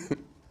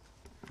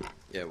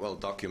 Yeah, well,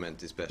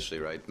 document especially,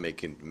 right?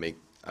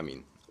 I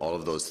mean, all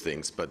of those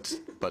things.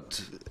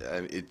 But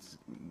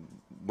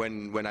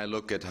when I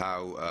look at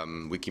how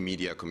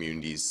Wikimedia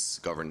communities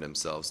govern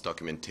themselves,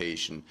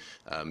 documentation,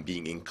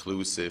 being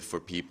inclusive for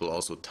people,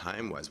 also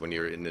time-wise. When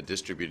you're in a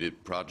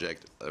distributed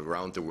project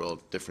around the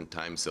world, different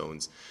time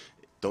zones,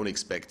 don't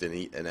expect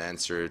an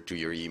answer to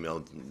your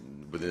email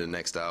within the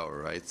next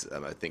hour, right?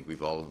 I think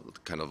we've all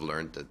kind of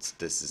learned that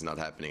this is not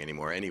happening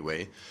anymore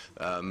anyway.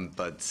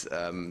 But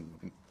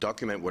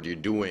document what you're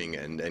doing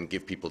and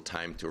give people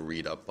time to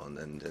read up on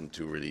and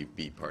to really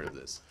be part of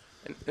this.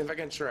 And if I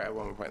can add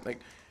one more point, like,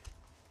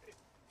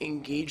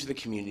 engage the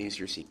communities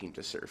you're seeking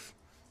to serve,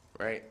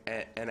 right?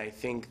 And I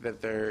think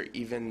that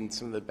even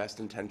some of the best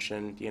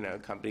intentioned,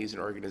 companies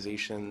and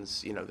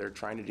organizations, they're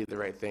trying to do the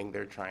right thing.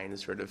 They're trying to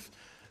sort of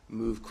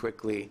move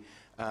quickly,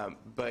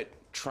 but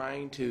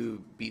trying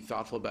to be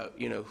thoughtful about,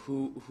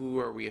 who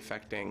are we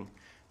affecting?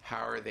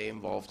 How are they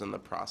involved in the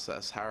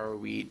process? How are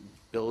we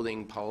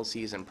building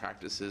policies and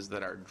practices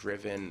that are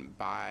driven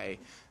by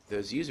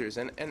those users?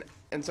 And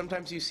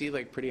sometimes you see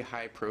like pretty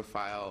high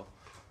profile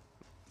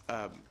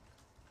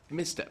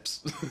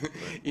missteps.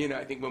 Right.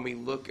 I think when we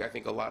look, I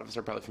think a lot of us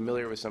are probably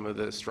familiar with some of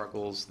the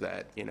struggles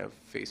that,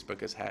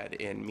 Facebook has had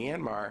in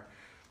Myanmar.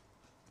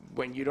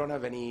 When you don't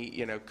have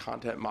any,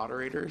 content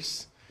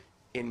moderators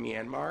in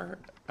Myanmar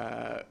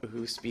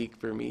who speak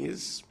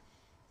Burmese,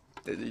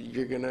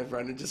 you're going to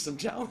run into some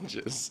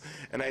challenges.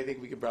 And I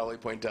think we could probably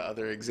point to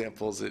other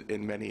examples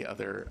in many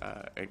other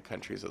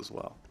countries as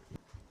well.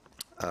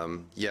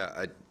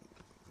 Yeah,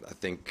 I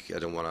think I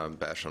don't want to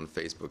bash on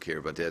Facebook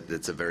here, but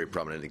it's a very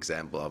prominent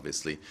example,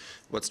 obviously.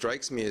 What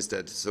strikes me is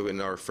that, so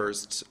in our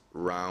first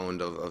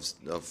round of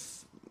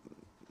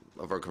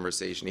our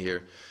conversation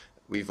here,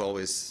 we've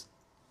always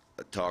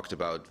talked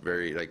about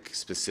very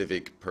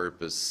specific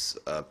purpose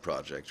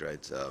project,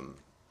 right?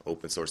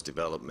 Open source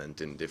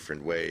development in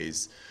different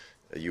ways.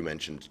 You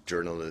mentioned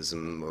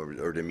journalism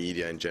or the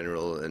media in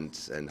general,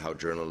 and how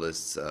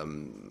journalists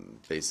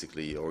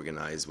basically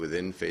organize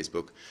within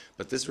Facebook.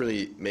 But this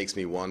really makes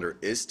me wonder,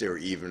 is there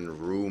even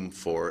room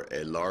for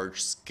a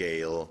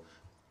large-scale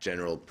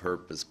general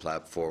purpose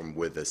platform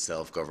with a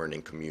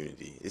self-governing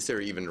community? Is there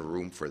even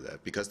room for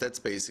that? Because that's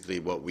basically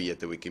what we at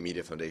the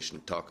Wikimedia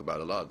Foundation talk about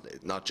a lot.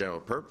 Not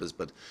general purpose,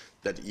 but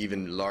that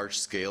even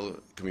large-scale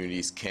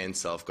communities can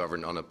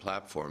self-govern on a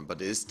platform.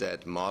 But is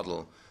that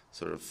model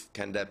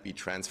can that be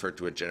transferred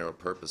to a general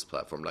purpose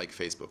platform like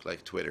Facebook,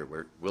 like Twitter,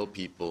 where will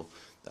people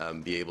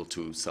be able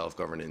to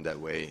self-govern in that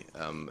way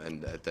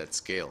and at that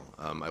scale?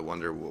 I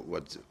wonder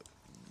what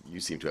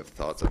you seem to have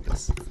thoughts on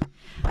this.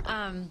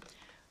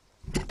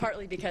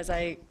 Partly because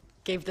I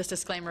gave this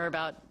disclaimer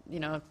about,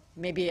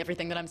 maybe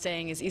everything that I'm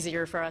saying is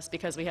easier for us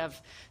because we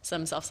have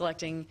some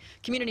self-selecting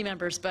community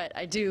members, but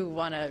I do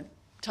want to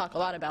talk a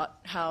lot about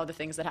how the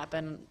things that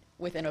happen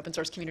within open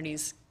source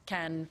communities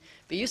can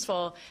be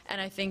useful. And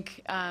I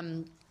think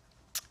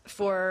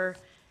for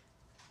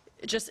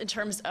just in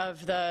terms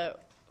of the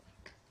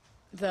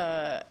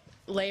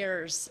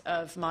layers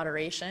of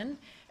moderation,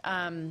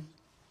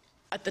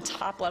 at the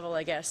top level,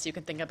 I guess, you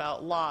can think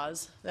about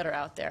laws that are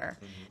out there.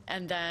 Mm-hmm.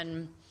 And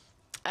then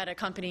at a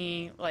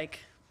company like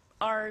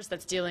ours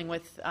that's dealing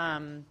with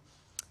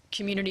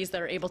communities that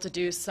are able to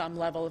do some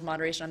level of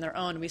moderation on their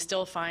own, we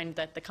still find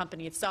that the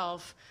company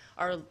itself,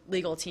 our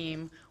legal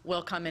team,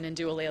 will come in and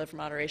do a layer of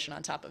moderation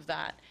on top of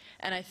that.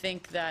 And I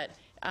think that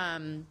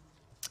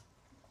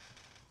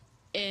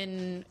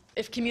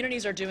if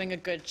communities are doing a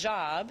good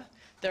job,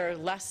 there are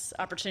less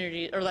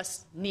opportunity or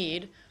less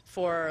need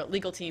for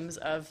legal teams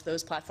of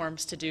those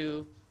platforms to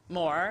do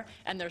more,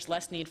 and there's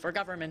less need for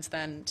governments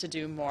then to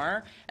do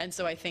more. And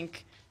so I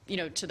think,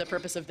 to the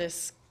purpose of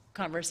this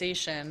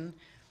conversation,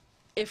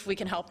 if we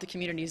can help the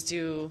communities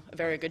do a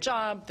very good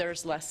job,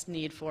 there's less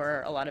need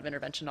for a lot of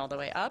intervention all the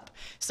way up.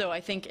 So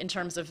I think in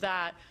terms of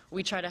that,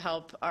 we try to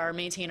help our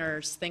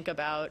maintainers think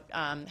about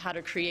how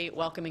to create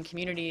welcoming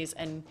communities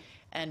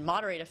and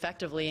moderate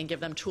effectively and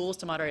give them tools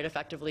to moderate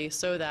effectively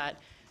so that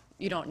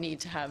you don't need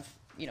to have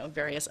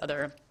various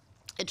other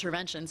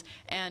interventions.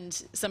 And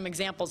some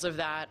examples of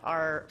that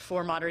are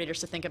for moderators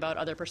to think about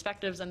other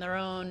perspectives in their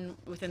own,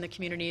 within the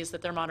communities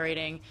that they're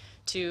moderating,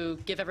 to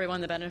give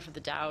everyone the benefit of the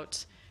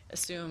doubt,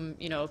 assume,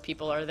 you know,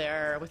 people are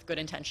there with good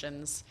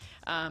intentions,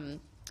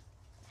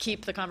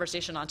 keep the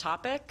conversation on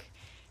topic,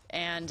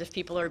 and if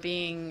people are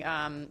being,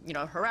 you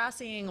know,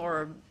 harassing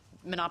or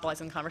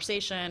monopolizing the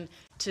conversation,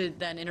 to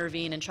then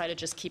intervene and try to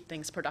just keep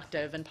things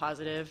productive and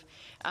positive,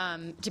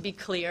 to be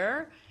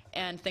clear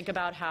and think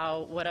about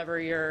how whatever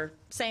you're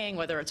saying,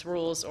 whether it's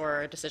rules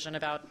or a decision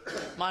about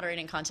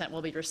moderating content,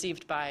 will be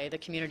received by the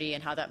community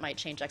and how that might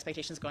change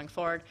expectations going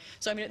forward.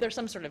 So I mean, there's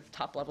some sort of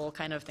top-level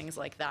kind of things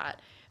like that.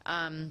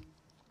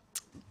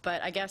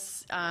 But I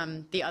guess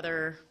the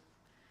other,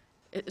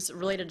 it's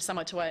related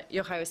somewhat to what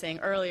Yochai was saying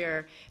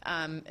earlier,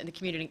 in the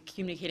community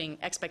communicating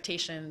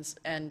expectations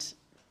and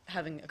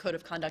having a code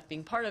of conduct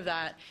being part of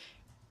that.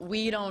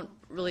 We don't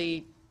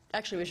really,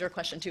 actually it was your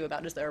question too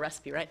about is there a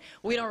recipe, right?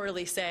 We don't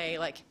really say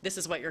like, this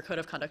is what your code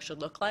of conduct should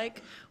look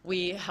like.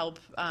 We help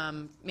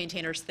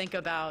maintainers think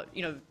about,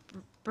 you know,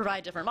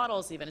 provide different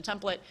models, even a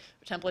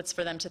templates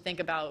for them to think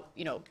about,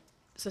 you know,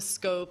 the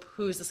scope,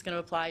 who is this going to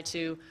apply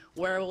to,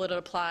 where will it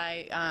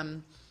apply,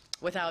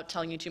 without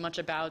telling you too much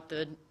about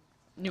the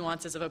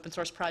nuances of open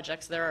source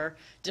projects. There are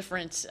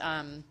different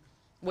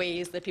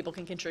ways that people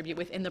can contribute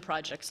within the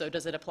project. So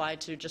does it apply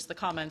to just the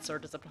comments, or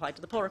does it apply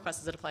to the pull requests?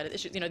 Does it apply to the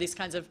issues? You know, these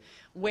kinds of,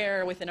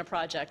 where within a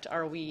project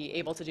are we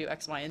able to do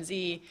X, Y, and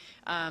Z?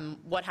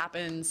 What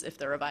happens if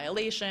there are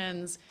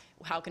violations?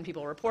 How can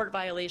people report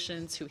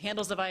violations? Who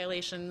handles the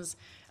violations?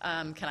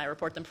 Can I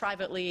report them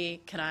privately?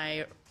 Can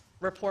I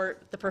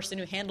report the person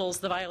who handles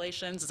the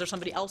violations? Is there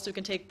somebody else who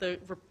can take the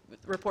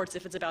reports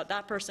if it's about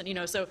that person? You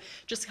know, so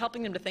just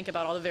helping them to think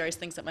about all the various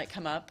things that might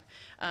come up.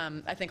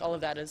 I think all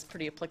of that is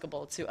pretty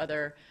applicable to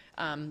other,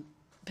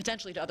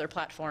 potentially to other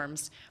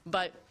platforms.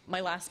 But my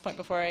last point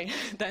before I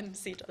then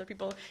cede to other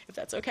people, if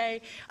that's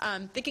okay, I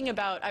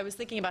was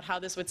thinking about how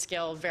this would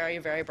scale very,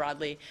 very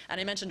broadly.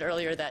 And I mentioned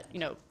earlier that, you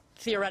know,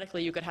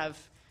 theoretically you could have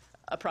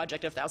a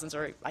project of thousands,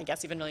 or I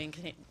guess even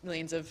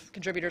millions of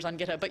contributors on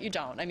GitHub, but you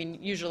don't. I mean,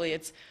 usually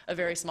it's a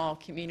very small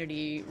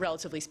community,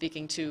 relatively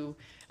speaking, to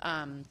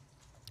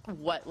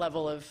what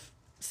level of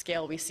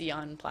scale we see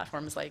on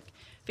platforms like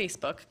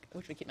Facebook,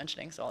 which we keep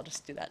mentioning, so I'll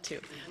just do that too.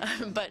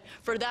 But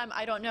for them,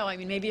 I don't know. I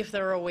mean, maybe if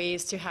there are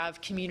ways to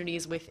have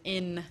communities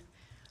within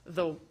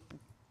the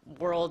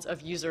world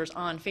of users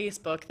on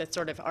Facebook that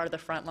sort of are the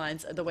front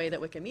lines, the way that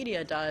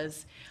Wikimedia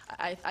does,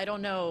 I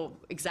don't know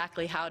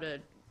exactly how to,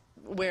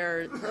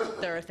 where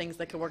there are things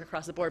that could work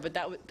across the board, but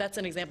that's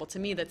an example to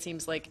me that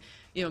seems like,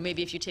 you know,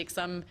 maybe if you take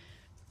some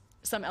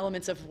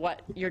elements of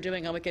what you're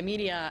doing on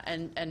Wikimedia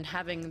and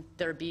having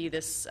there be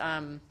this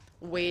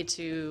way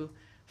to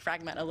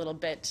fragment a little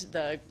bit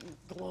the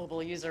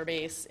global user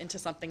base into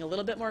something a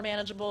little bit more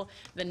manageable,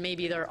 then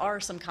maybe there are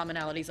some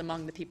commonalities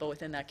among the people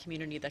within that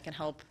community that can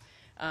help,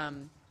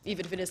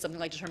 even if it is something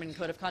like determining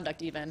code of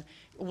conduct even,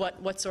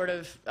 what sort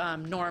of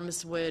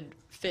norms would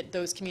fit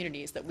those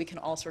communities that we can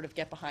all sort of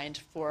get behind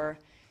for,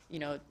 you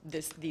know,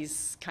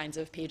 these kinds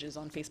of pages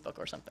on Facebook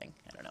or something.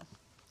 I don't know.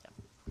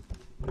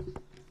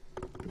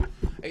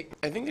 Yeah.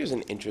 I think there's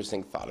an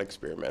interesting thought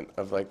experiment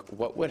of like,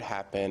 what would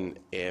happen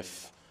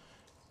if,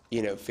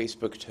 you know,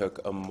 Facebook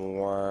took a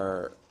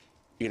more,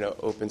 you know,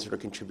 open sort of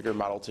contributor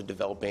model to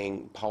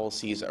developing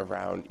policies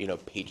around, you know,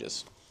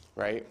 pages,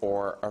 right?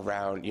 Or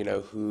around, you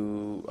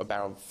know,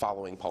 about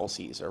following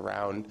policies,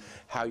 around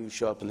how you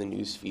show up in the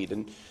news feed.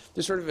 And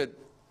there's sort of an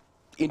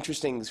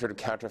interesting sort of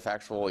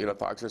counterfactual, you know,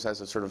 thought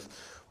exercise of sort of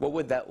what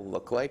would that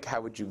look like?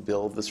 How would you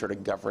build the sort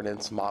of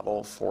governance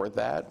model for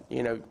that,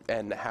 you know,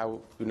 and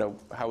how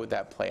would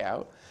that play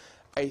out?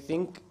 I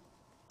think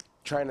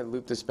trying to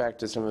loop this back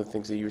to some of the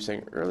things that you were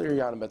saying earlier,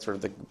 Jan, about sort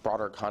of the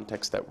broader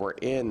context that we're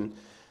in,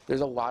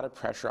 there's a lot of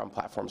pressure on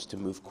platforms to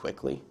move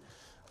quickly.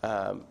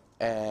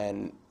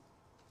 And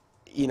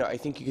you know, I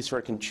think you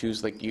sort of can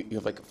choose, like, you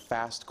have like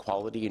fast,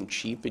 quality, and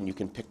cheap, and you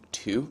can pick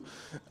two.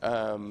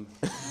 And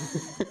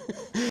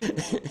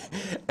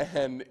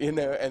you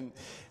know,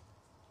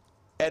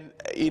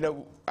 you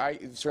know, I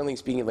certainly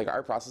speaking, like,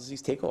 our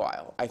processes take a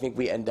while. I think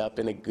we end up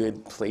in a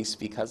good place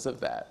because of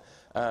that.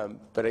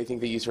 But I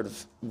think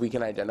that we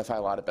can identify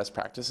a lot of best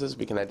practices.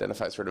 We can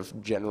identify sort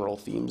of general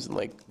themes and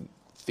like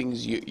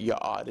things you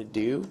ought to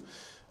do.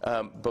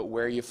 But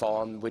where you fall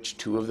on which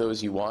two of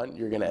those you want,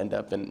 you're going to end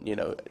up in, you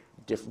know,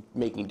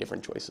 making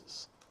different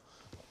choices.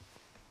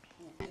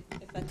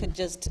 If I could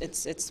just,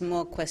 it's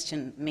more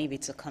question, maybe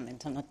it's a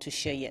comment. I'm not too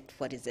sure yet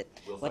what is it,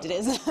 what it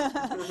is.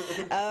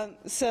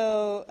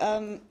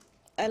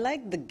 I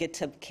like the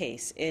GitHub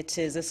case. It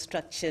is a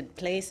structured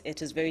place.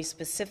 It is very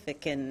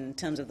specific in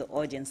terms of the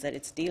audience that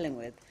it's dealing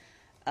with,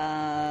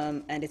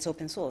 and it's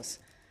open source.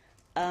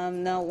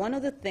 Now, one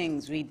of the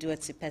things we do at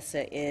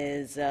CIPESA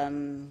is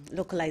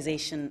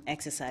localization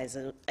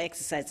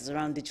exercises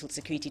around digital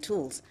security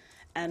tools.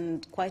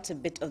 And quite a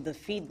bit of the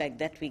feedback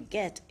that we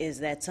get is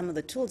that some of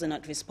the tools are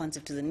not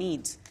responsive to the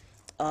needs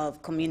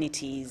of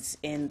communities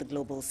in the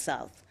global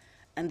south.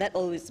 And that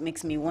always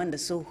makes me wonder,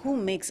 so who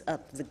makes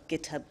up the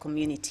GitHub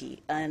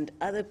community? And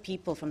other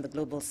people from the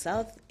Global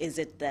South, is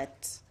it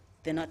that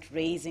they're not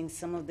raising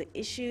some of the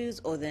issues,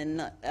 or they're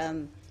not?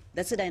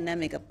 That's a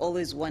dynamic I've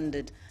always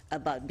wondered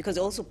about, because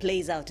it also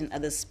plays out in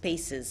other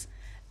spaces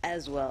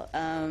as well.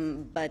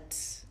 But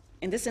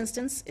in this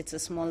instance, it's a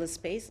smaller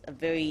space,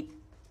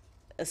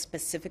 a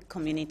specific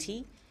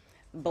community.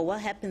 But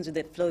what happens with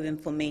the flow of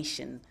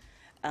information?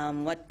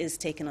 What is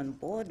taken on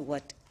board?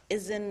 What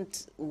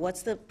isn't?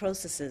 What's the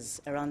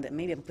processes around that?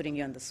 Maybe I'm putting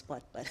you on the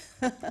spot, but.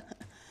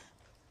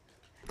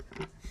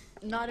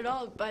 Not at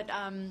all, but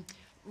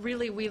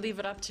really we leave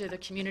it up to the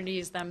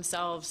communities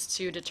themselves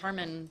to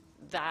determine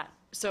that.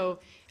 So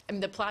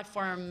the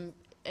platform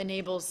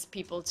enables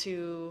people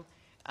to,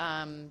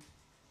 I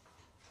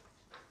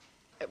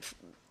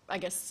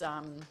guess,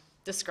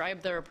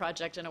 describe their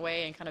project in a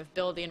way and kind of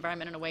build the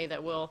environment in a way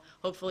that will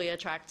hopefully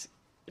attract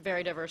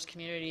very diverse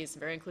communities,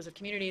 very inclusive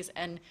communities.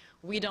 And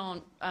we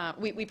don't,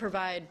 we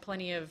provide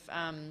plenty of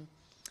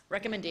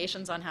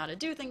recommendations on how to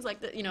do things like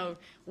that,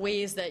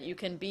 ways that you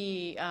can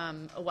be,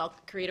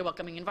 create a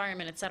welcoming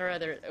environment, et cetera.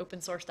 The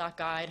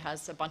opensource.guide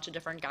has a bunch of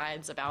different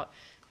guides about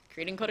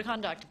creating code of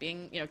conduct,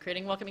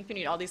 creating welcoming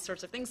community, all these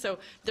sorts of things. So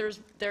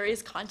there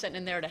is content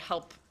in there to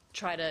help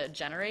try to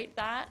generate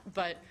that,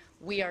 but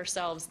we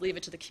ourselves leave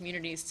it to the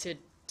communities to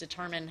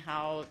determine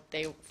how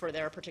for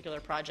their particular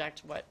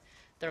project, what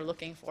they're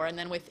looking for. And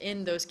then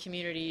within those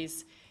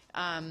communities,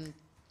 the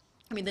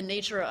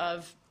nature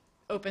of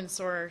open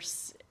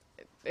source,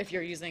 if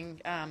you're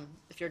doing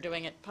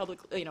it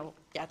publicly,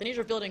 the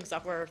nature of building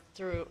software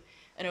through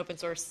an open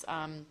source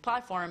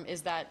platform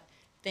is that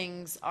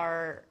things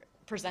are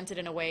presented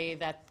in a way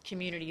that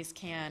communities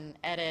can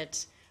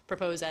edit,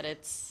 propose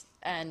edits,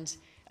 and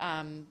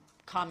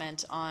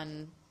comment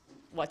on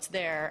what's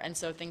there. And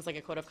so things like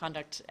a code of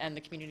conduct and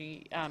the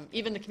community,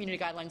 even the community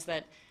guidelines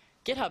that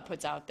GitHub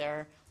puts out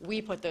there,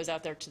 we put those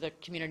out there to the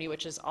community,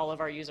 which is all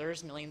of our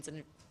users,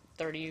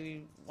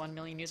 31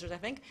 million users, I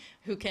think,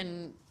 who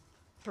can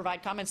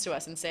provide comments to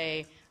us and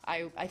say,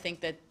 I think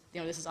that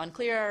this is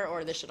unclear,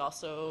 or this should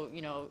also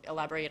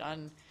elaborate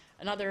on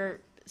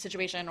another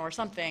situation or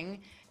something.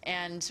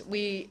 And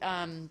we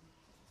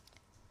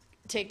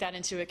take that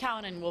into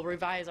account and we'll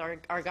revise our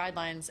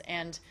guidelines.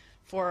 And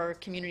for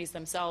communities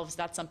themselves,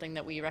 that's something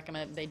that we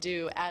recommend they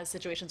do as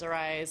situations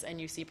arise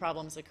and you see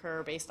problems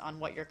occur based on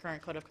what your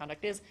current code of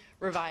conduct is.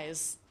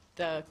 Revise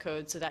the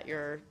code so that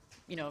you're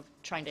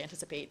trying to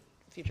anticipate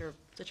future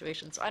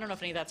situations. So I don't know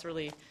if any of that's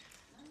really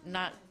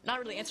not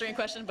really answering a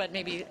question, but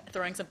maybe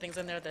throwing some things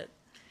in there that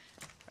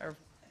are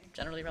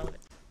generally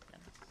relevant.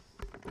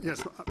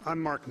 Yes,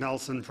 I'm Mark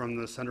Nelson from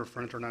the Center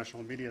for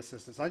International Media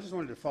Assistance. I just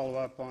wanted to follow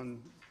up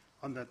on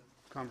that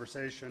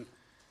conversation.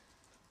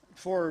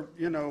 For,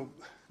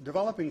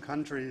 developing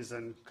countries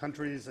and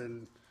countries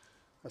in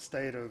a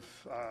state of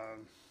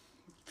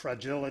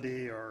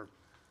fragility or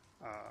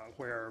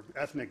where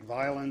ethnic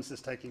violence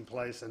is taking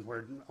place and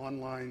where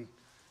online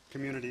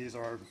communities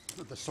are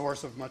the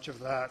source of much of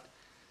that,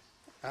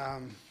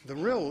 the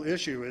real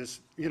issue is,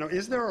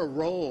 is there a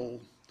role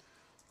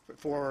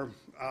for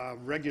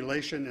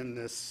regulation in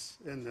this?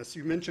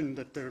 You mentioned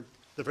that the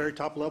very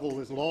top level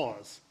is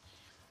laws.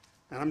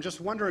 And I'm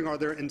just wondering, are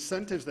there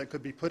incentives that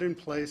could be put in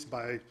place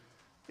by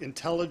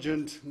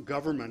intelligent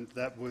government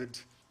that would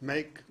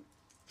make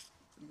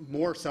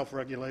more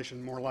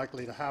self-regulation more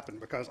likely to happen?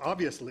 Because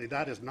obviously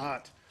that is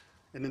not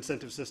an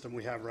incentive system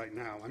we have right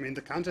now.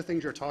 The kinds of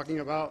things you're talking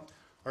about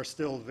are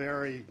still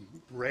very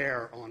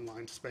rare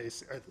online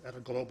space at a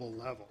global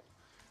level.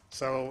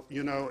 So,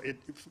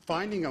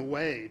 finding a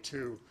way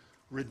to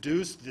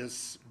reduce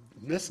this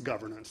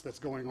misgovernance that's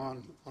going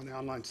on the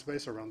online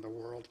space around the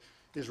world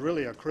is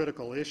really a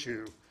critical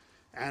issue.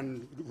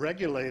 And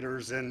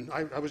regulators,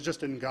 I was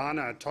just in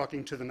Ghana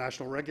talking to the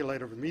national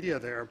regulator of media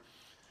there,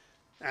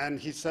 and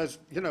he says,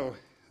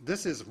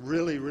 this is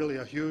really, really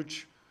a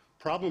huge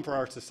problem for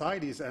our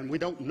societies, and we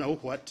don't know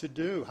what to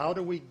do. How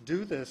do we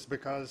do this?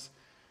 Because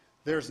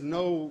there's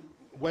no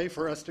way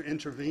for us to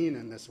intervene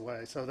in this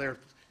way. So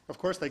of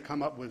course, they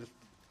come up with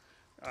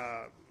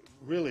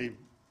really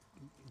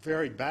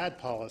very bad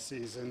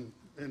policies in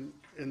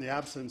the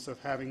absence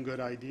of having good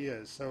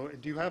ideas. So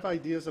do you have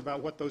ideas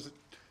about what those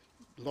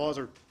laws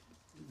or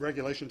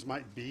regulations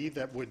might be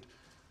that would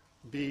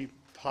be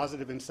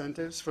positive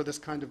incentives for this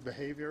kind of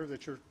behavior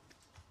that you're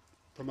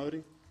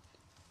promoting?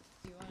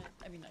 Do you want to,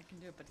 I can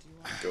do it, but do you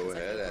want to? Go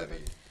ahead,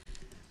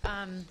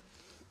 Abby.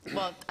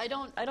 Well, I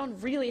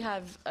don't really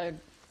have a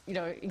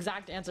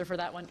exact answer for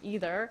that one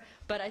either,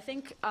 but I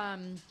think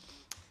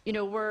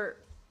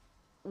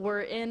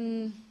we're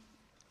in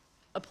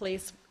a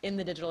place in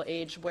the digital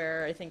age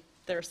where I think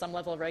there's some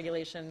level of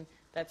regulation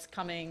that's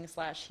coming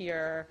 /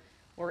 here.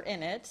 We're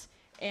in it,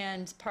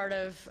 and part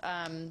of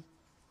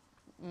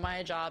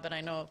my job, and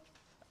I know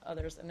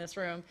others in this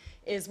room,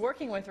 is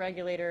working with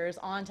regulators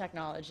on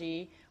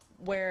technology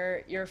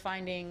where you're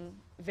finding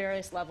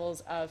various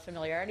levels of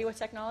familiarity with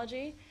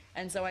technology.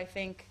 And so I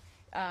think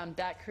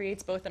that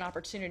creates both an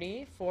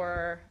opportunity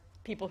for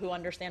people who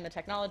understand the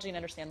technology and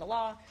understand the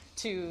law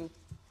to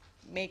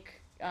make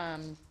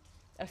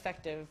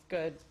effective,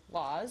 good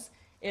laws,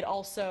 it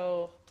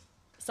also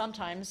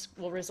sometimes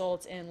will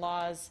result in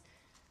laws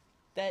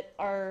that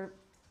are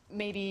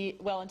maybe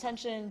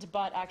well-intentioned,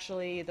 but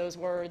actually those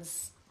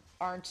words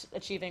aren't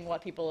achieving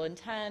what people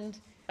intend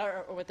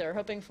or what they're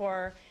hoping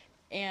for.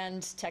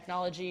 And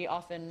technology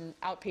often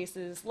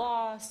outpaces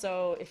law,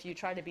 so if you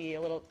try to be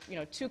a little,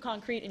 too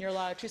concrete in your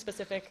law, too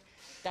specific,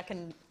 that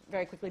can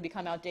very quickly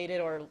become outdated,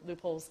 or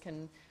loopholes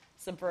can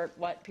subvert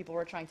what people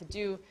were trying to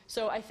do.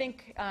 So I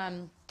think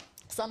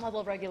some level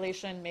of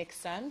regulation makes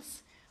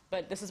sense,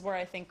 but this is where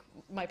I think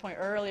my point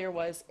earlier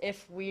was,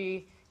 if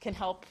we can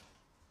help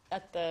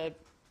at the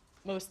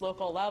most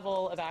local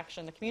level of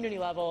action, the community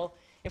level,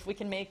 if we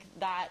can make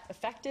that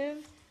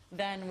effective,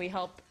 then we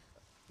help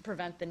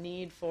prevent the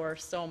need for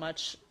so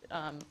much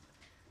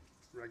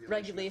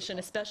regulation,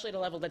 especially at a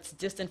level that's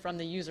distant from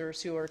the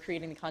users who are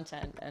creating the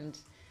content. And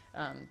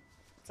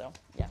so,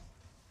 yeah.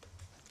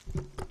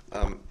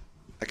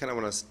 I kind of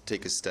want to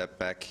take a step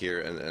back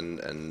here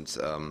and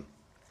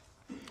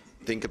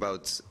think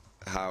about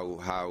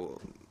how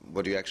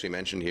what you actually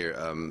mentioned here,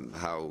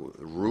 how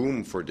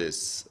room for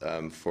this,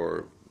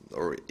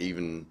 or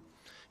even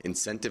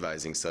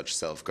incentivizing such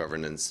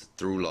self-governance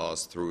through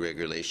laws, through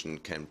regulation,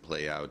 can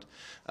play out.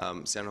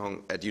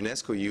 Hong, at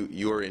UNESCO,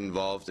 you are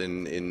involved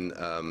in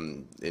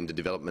the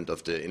development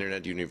of the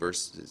Internet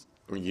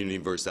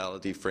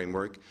Universality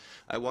Framework.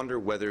 I wonder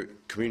whether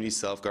community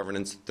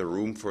self-governance, the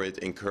room for it,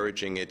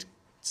 encouraging it,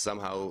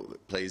 somehow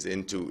plays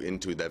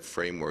into that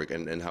framework,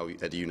 and how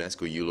at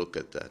UNESCO you look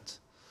at that.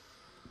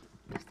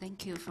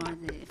 Thank you for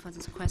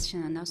this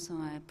question, and also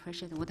I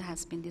appreciate what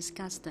has been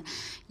discussed.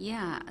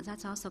 Yeah,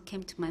 that also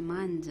came to my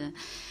mind.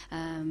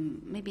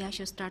 Maybe I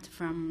should start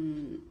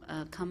from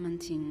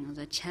commenting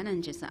the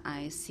challenges that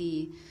I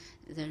see.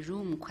 The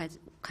room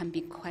can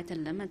be quite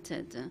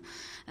limited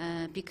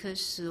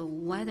because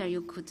whether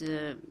you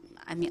could.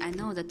 I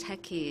know the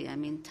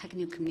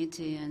technical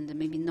community and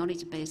maybe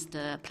knowledge-based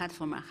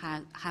platform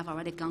have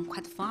already gone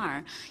quite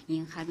far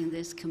in having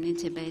this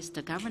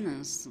community-based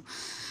governance,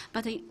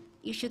 but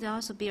you should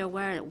also be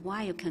aware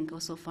why you can go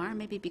so far.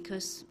 Maybe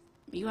because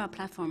your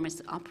platform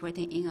is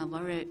operating in a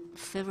very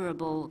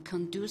favorable,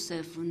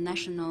 conducive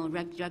national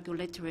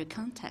regulatory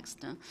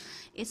context.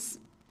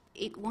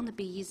 It won't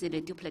be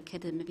easily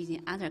duplicated maybe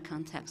in other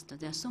contexts.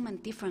 There are so many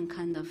different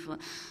kind of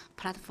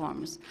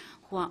platforms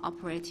who are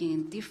operating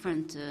in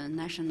different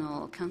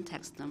national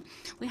contexts.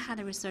 We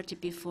had a research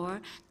before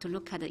to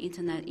look at the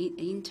internet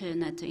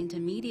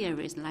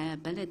intermediaries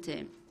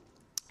liability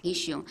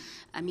issue.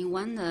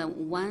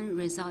 One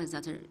result is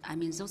that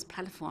those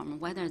platforms,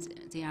 whether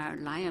they are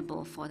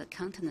liable for the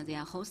content they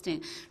are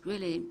hosting,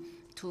 really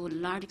to a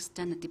large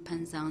extent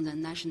depends on the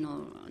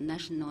national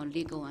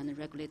legal and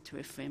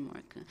regulatory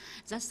framework.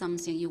 That's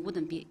something you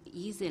wouldn't be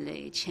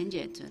easily change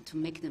it to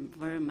make them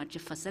very much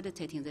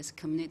facilitating this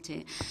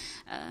community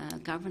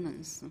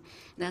governance.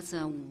 That's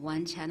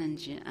one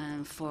challenge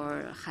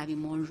for having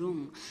more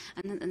room.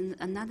 And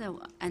another,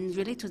 and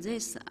related to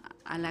this,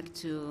 I like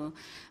to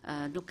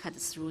look at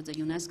through the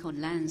UNESCO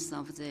lens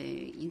of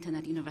the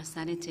Internet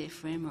Universality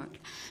Framework,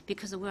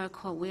 because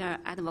we are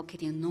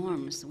advocating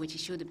norms which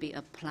should be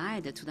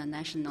applied to the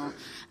national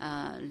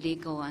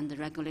legal and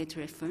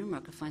regulatory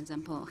framework. For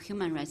example,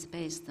 human rights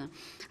based.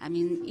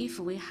 If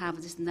we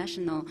have this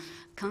national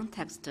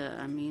context,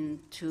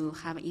 to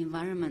have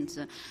environment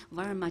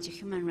very much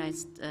human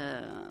rights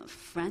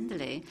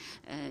friendly,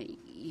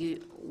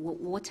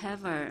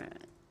 whatever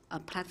a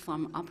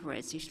platform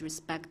operates, you should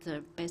respect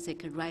the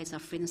basic rights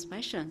of freedom of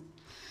expression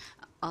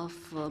of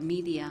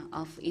media,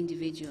 of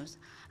individuals.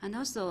 And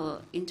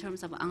also, in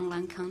terms of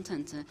online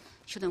content,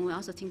 shouldn't we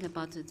also think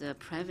about the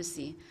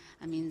privacy?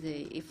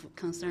 If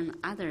concern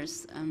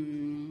others'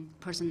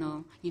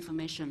 personal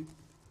information.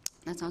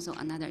 That's also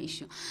another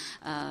issue,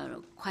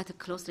 quite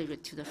closely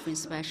to the free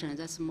expression.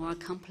 That's more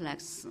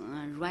complex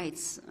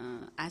rights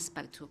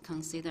aspect to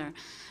consider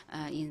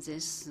in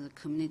this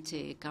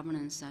community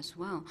governance as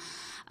well.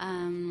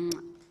 And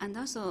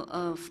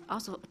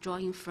also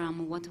drawing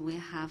from what we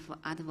have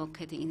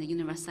advocated in the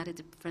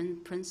universality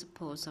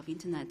principles of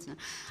Internet,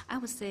 I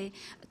would say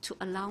to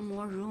allow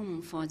more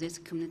room for this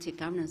community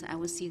governance, I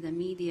would see the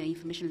media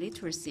information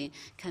literacy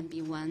can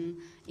be one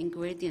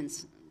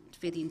ingredient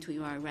fit into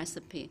your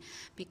recipe,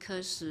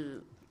 because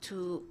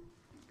to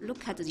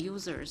look at the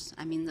users,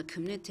 the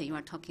community you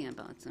are talking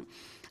about,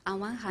 on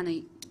one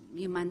hand,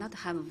 you might not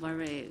have a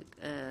very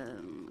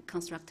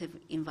constructive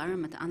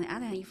environment. On the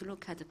other hand, if you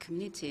look at the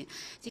community,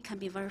 it can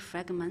be very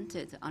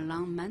fragmented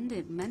along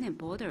many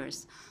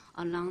borders,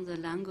 along the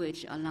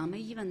language, along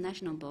maybe even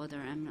national border,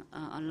 and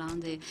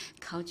along the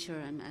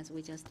culture, as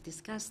we just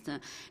discussed.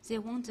 They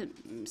won't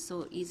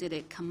so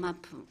easily come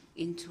up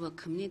into a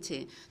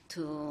community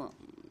to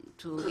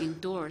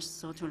endorse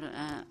sort of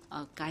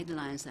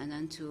guidelines and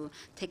then to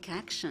take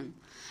action.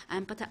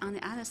 But on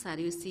the other side,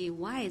 you see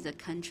why the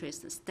countries,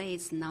 the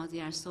states, now they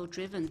are so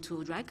driven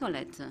to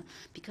regulate,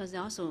 because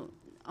there are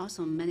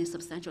also many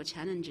substantial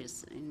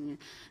challenges.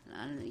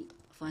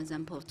 for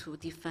example, to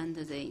defend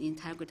the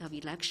integrity of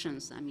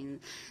elections. I mean,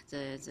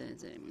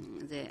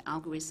 the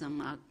algorithm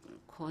are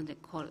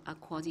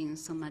causing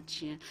so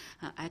much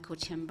echo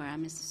chamber. I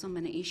mean, so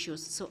many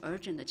issues, so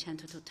urgent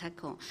to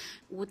tackle.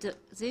 Would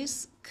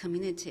this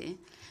community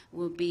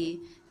will be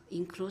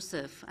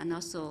inclusive and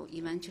also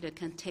eventually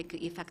can take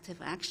effective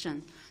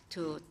action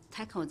to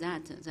tackle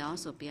that? There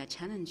also be a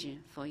challenge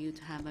for you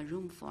to have a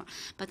room for.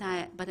 But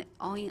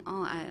all in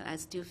all, I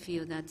still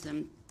feel that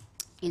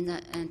in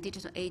the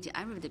digital age,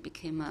 everybody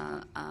became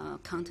a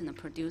content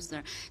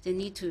producer. They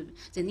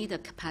need a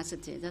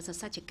capacity. There's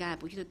such a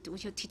gap. We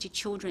should teach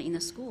children in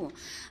the school.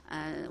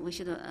 We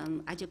should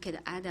educate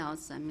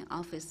adults, I mean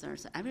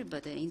officers,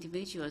 everybody,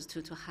 individuals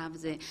to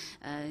have the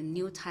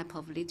new type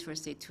of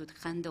literacy to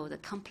handle the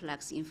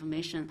complex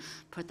information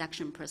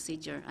production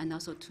procedure and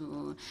also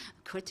to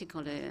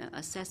critically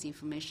assess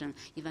information.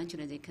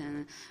 Eventually, they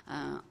can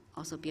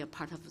also be a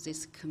part of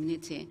this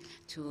community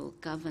to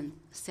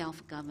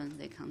self-govern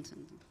the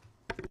content.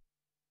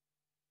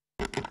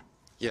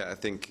 Yeah, I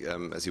think,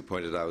 as you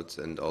pointed out,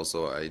 and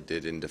also I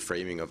did in the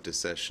framing of this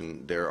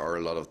session, there are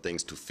a lot of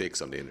things to fix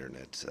on the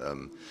internet,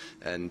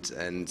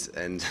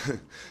 and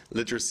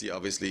literacy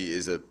obviously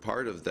is a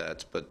part of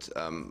that. But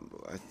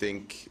I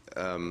think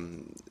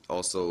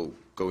also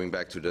going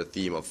back to the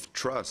theme of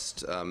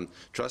trust,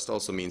 trust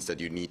also means that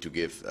you need to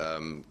give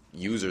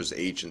users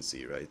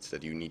agency, right?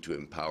 That you need to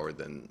empower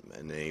them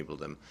and enable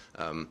them,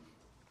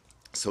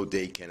 so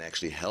they can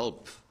actually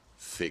help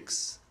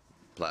fix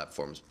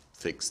platforms,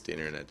 fix the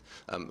internet.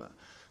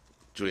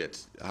 Juliet,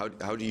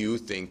 how do you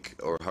think,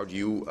 or how do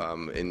you,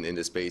 in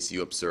the space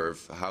you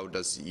observe, how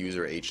does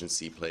user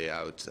agency play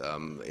out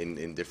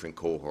in different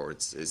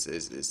cohorts?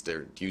 Is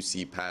there, do you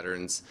see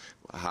patterns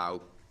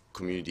how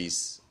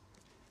communities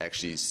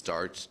actually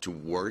start to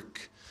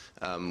work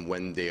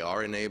when they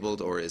are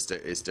enabled, or is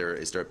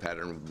there a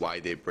pattern why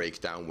they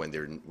break down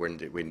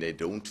when they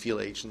don't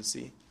feel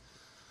agency?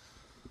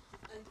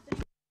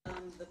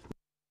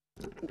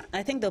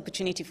 I think the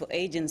opportunity for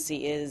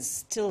agency is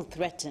still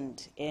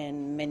threatened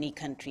in many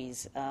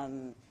countries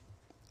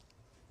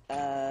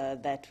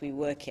that we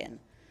work in.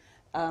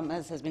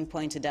 As has been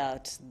pointed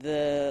out,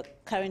 the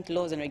current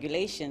laws and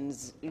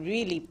regulations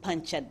really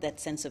punch at that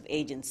sense of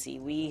agency.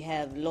 We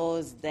have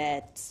laws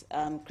that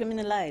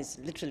criminalize,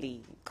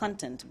 literally,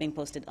 content being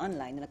posted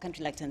online. In a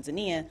country like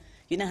Tanzania,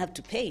 you now have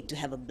to pay to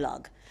have a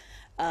blog.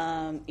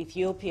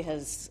 Ethiopia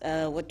has,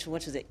 what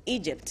was it?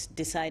 Egypt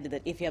decided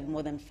that if you have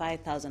more than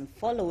 5,000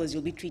 followers,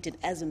 you'll be treated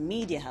as a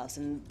media house.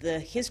 And the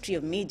history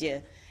of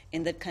media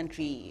in that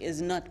country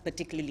is not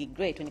particularly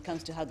great when it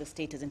comes to how the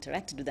state has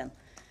interacted with them.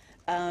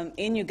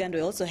 In Uganda,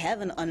 we also have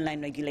an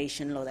online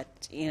regulation law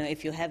that, you know,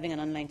 if you're having an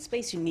online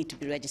space, you need to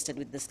be registered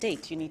with the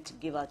state. You need to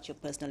give out your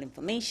personal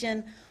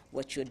information,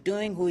 what you're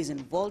doing, who is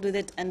involved with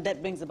it, and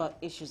that brings about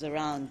issues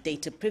around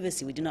data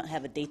privacy. We do not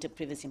have a data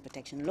privacy and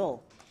protection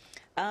law.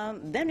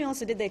 Then we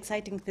also did the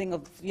exciting thing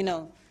of, you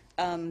know,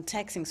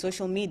 taxing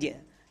social media,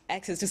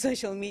 access to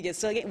social media.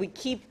 So again, we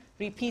keep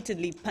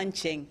repeatedly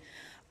punching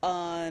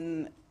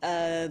on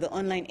the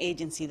online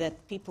agency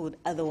that people would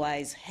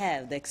otherwise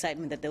have, the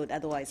excitement that they would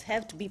otherwise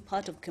have to be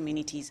part of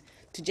communities,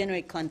 to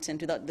generate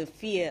content without the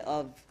fear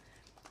of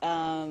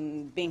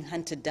being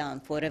hunted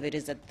down for whatever it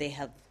is that they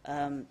have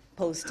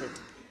posted.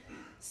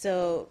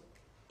 So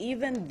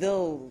even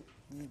though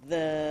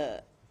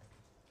the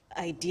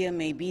idea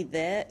may be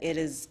there, it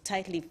is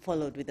tightly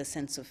followed with a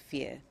sense of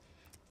fear,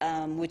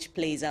 which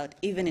plays out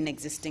even in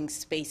existing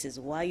spaces.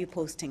 Why are you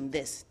posting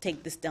this?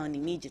 Take this down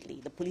immediately.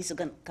 The police are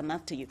going to come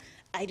after you.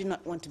 I do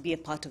not want to be a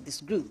part of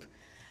this group.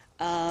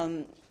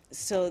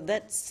 So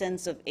that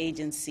sense of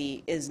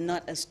agency is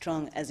not as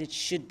strong as it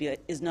should be,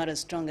 is not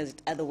as strong as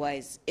it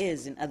otherwise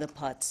is in other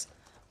parts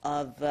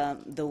of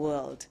the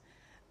world.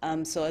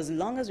 So as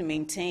long as we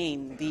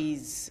maintain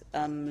these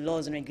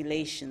laws and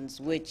regulations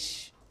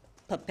which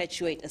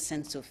perpetuate a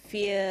sense of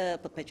fear,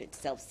 perpetuate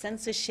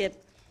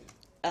self-censorship,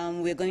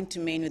 we're going to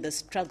remain with a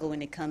struggle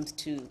when it comes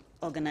to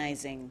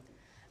organizing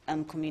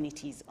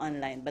communities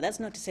online. But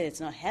that's not to say it's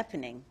not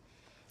happening.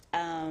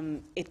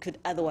 It could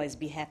otherwise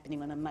be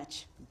happening on a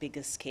much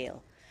bigger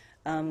scale.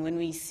 When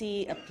we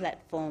see a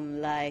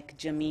platform like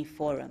Jamii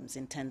Forums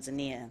in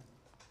Tanzania,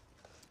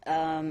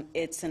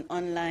 it's an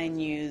online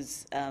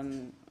news,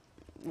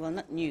 well,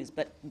 not news,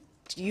 but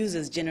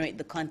users generate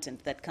the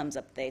content that comes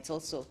up there. It's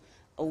also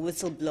a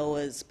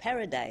whistleblower's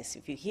paradise.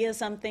 If you hear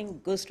something,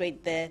 go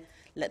straight there,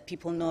 let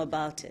people know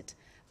about it.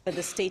 But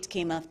the state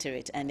came after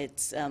it, and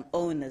its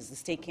owners, the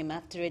state came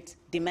after it,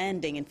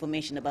 demanding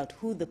information about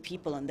who the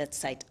people on that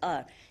site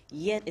are.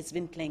 Yet it's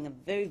been playing a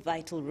very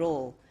vital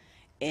role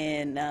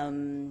in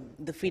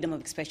the freedom of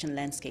expression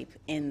landscape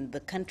in the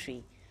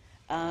country.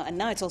 And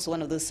now it's also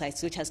one of those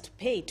sites which has to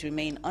pay to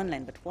remain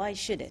online, but why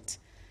should it?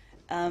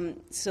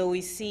 So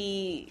we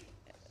see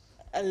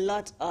a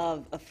lot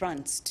of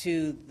affronts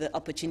to the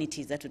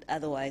opportunities that would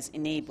otherwise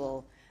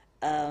enable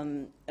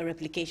a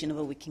replication of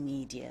a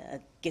Wikimedia, a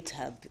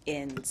GitHub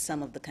in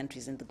some of the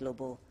countries in the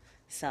global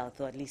south,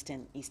 or at least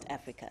in East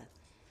Africa.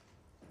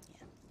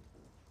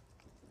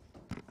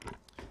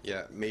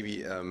 Yeah,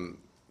 maybe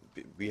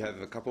we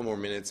have a couple more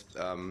minutes.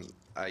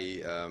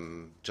 I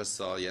just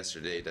saw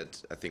yesterday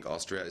that I think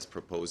Austria is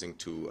proposing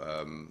to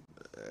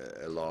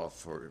a law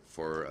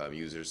for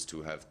users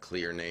to have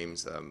clear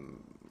names.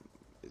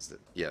 Is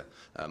that, yeah,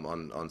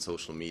 on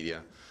social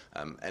media.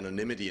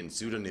 Anonymity and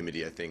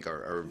pseudonymity, I think,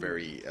 are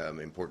very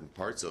important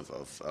parts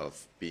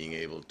of being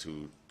able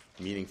to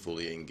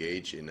meaningfully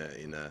engage in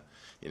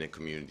a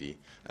community.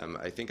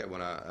 I think I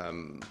want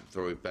to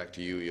throw it back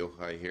to you,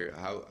 Yochai, here.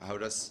 How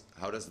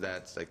does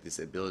that, like this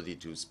ability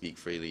to speak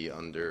freely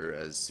under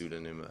a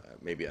pseudonym,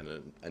 maybe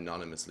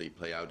anonymously,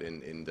 play out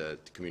in the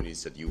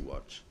communities that you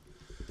watch?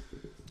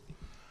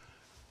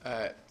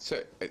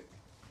 So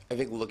I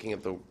think looking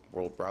at the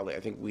world broadly, I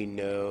think we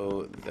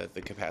know that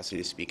the capacity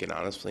to speak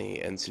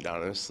anonymously and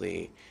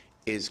pseudonymously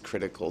is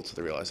critical to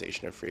the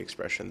realization of free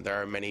expression. There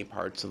are many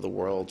parts of the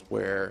world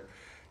where,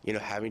 you know,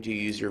 having to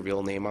use your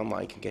real name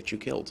online can get you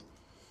killed,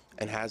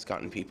 and has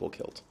gotten people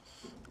killed,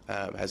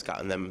 has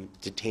gotten them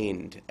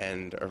detained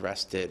and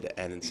arrested,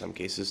 and in some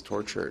cases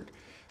tortured.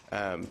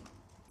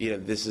 You know,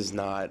 this is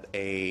not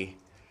a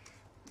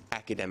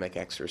academic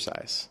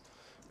exercise.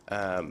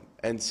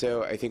 And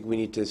so I think we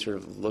need to sort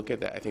of look at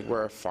that. I think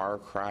we're a far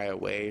cry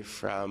away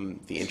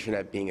from the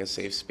internet being a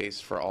safe space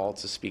for all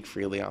to speak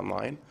freely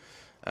online.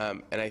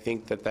 And I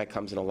think that that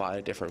comes in a lot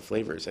of different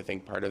flavors. I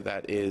think part of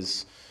that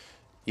is,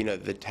 you know,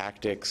 the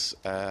tactics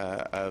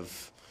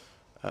of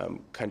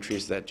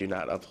countries that do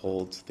not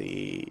uphold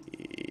the,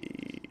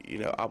 you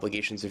know,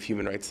 obligations of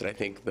human rights that I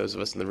think those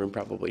of us in the room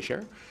probably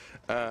share,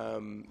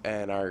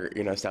 and are,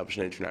 you know, established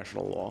in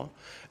international law.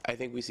 I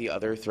think we see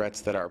other threats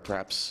that are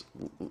perhaps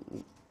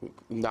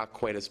not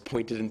quite as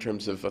pointed in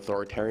terms of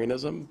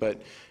authoritarianism,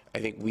 but I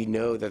think we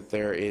know that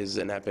there is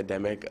an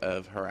epidemic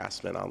of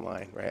harassment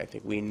online, right? I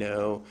think we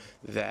know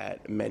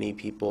that many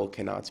people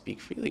cannot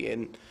speak freely,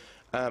 and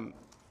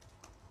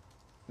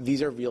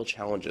these are real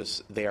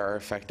challenges. They are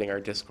affecting our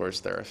discourse,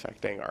 they're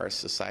affecting our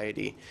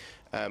society.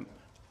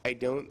 I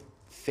don't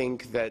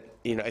think that,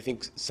 you know, I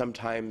think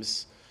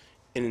sometimes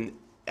in an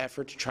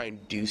effort to try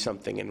and do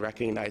something and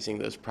recognizing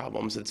those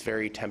problems, it's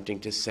very tempting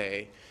to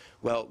say,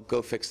 well,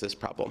 go fix this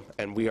problem,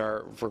 and we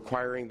are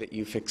requiring that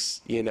you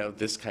fix, you know,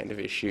 this kind of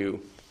issue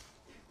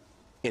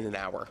in an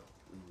hour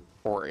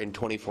or in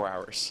 24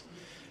 hours.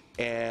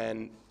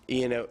 And,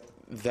 you know,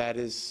 that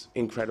is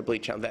incredibly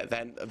challenging.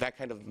 That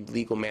kind of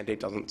legal mandate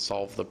doesn't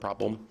solve the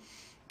problem,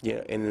 you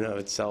know, in and of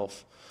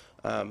itself.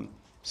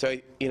 So,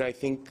 you know, I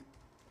think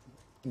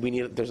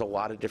there's a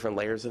lot of different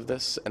layers of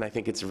this, and I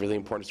think it's really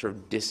important to sort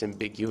of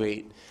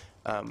disambiguate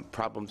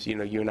problems. You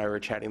know, you and I were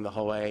chatting the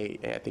whole way,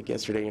 I think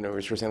yesterday, you know, we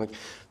were saying, like,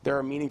 there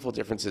are meaningful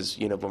differences,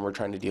 you know, when we're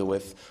trying to deal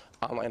with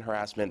online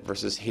harassment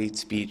versus hate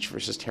speech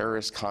versus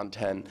terrorist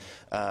content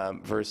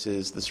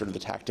versus the sort of the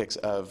tactics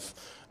of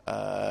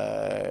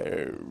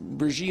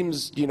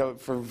regimes, you know,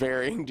 for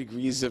varying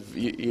degrees of,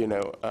 you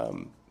know,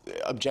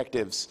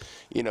 objectives,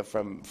 you know,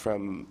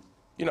 from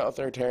you know,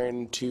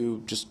 authoritarian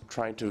to just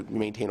trying to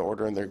maintain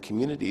order in their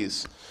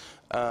communities.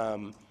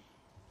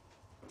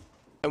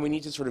 And we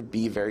need to sort of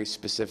be very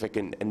specific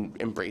and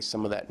embrace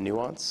some of that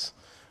nuance.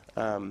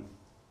 I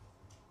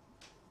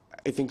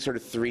think sort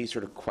of three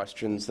sort of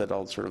questions that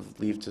I'll sort of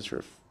leave to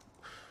sort of,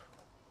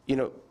 you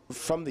know,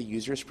 from the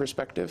user's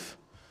perspective,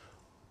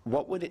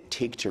 what would it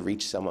take to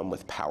reach someone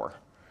with power?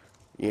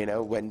 You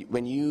know,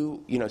 when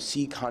you know,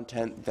 see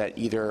content that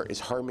either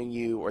is harming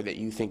you or that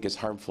you think is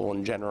harmful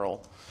in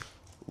general,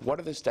 what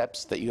are the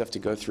steps that you have to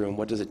go through, and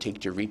what does it take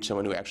to reach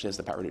someone who actually has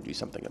the power to do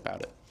something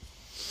about it?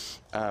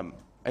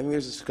 I think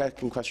there's a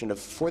second question of,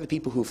 for the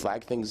people who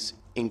flag things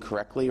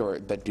incorrectly or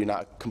that do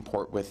not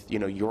comport with, you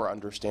know, your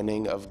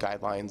understanding of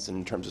guidelines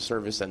in terms of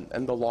service and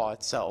the law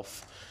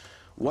itself,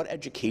 what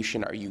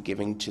education are you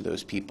giving to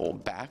those people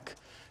back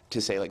to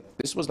say, like,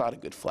 this was not a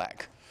good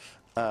flag?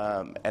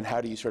 And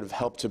how do you sort of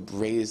help to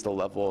raise the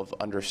level of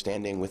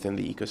understanding within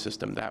the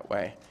ecosystem that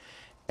way?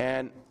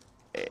 And,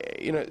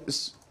 you know,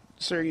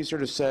 sir, you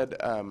sort of said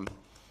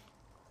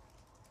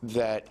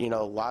that, you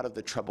know, a lot of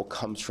the trouble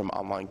comes from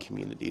online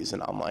communities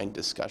and online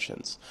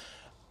discussions.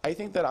 I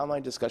think that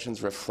online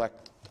discussions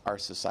reflect our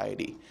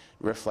society,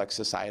 reflect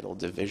societal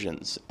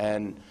divisions,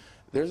 and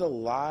there's a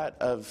lot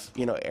of,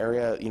 you know,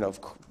 of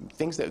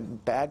things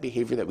that, bad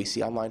behavior that we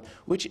see online,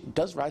 which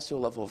does rise to a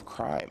level of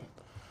crime,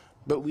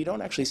 but we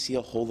don't actually see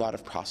a whole lot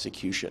of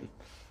prosecution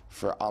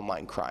for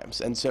online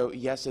crimes. And so,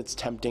 yes, it's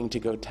tempting to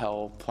go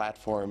tell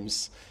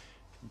platforms,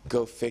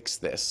 go fix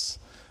this.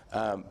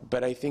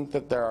 But I think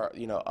that there are,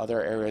 you know,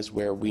 other areas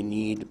where we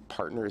need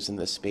partners in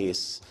this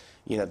space.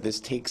 You know, this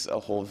takes a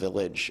whole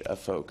village of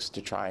folks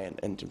to try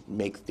and to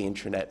make the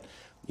internet,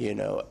 you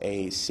know,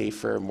 a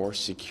safer, more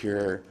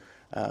secure,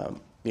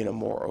 you know,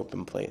 more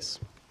open place.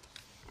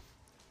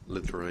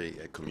 Literally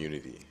a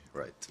community,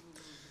 right?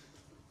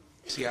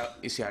 You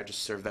see how I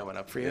just served that one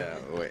up for you? Yeah,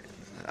 wait.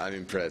 I'm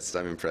impressed.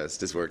 I'm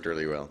impressed. This worked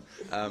really well.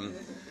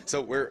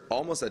 So we're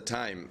almost at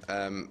time.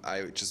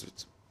 I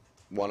just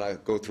want to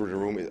go through the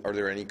room. Are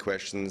there any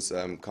questions,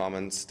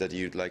 comments that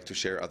you'd like to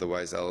share?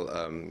 Otherwise,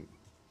 I'll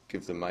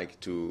give the mic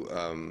to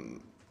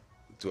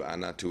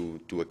Anna to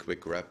do a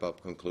quick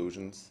wrap-up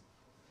conclusions.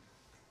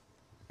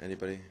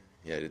 Anybody?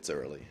 Yeah, it's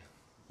early.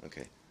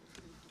 Okay.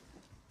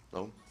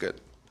 No? Good.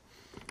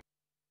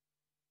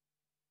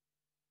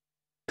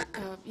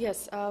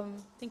 Yes,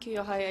 thank you,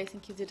 Yohai. I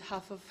think you did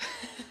half of,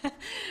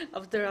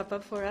 of the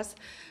wrap-up for us.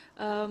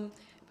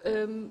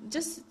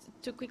 Just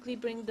to quickly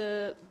bring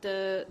the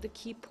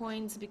key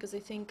points, because I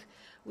think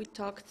we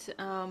talked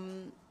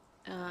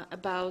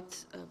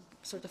about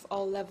sort of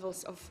all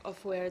levels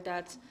of where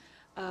that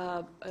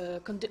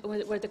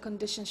where the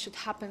conditions should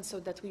happen, so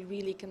that we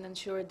really can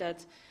ensure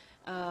that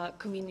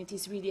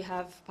communities really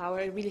have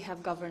power, really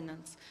have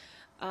governance.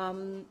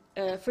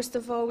 First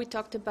of all, we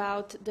talked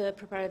about the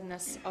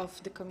preparedness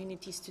of the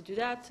communities to do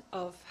that,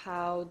 of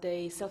how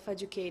they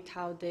self-educate,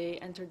 how they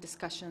enter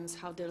discussions,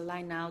 how they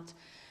line out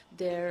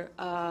their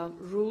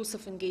rules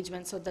of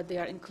engagement so that they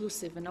are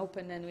inclusive and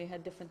open. And we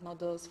had different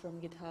models from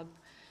GitHub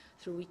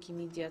through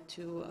Wikimedia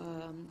to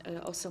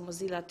also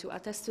Mozilla to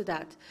attest to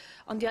that.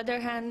 On the other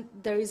hand,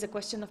 there is a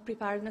question of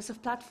preparedness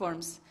of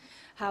platforms.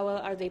 How well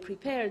are they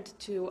prepared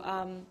to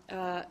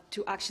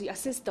actually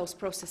assist those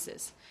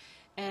processes?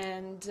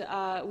 And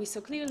we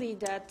saw clearly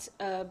that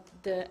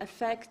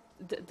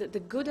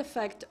the good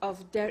effect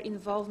of their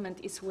involvement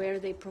is where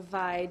they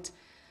provide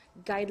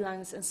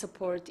guidelines and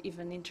support,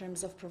 even in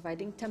terms of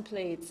providing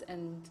templates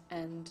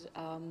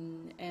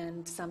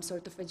and some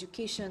sort of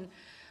education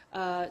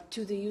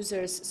to the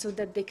users, so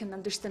that they can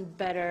understand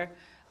better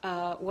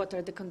what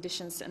are the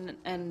conditions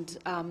and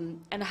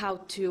how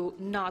to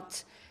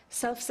not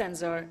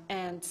self-censor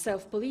and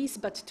self-police,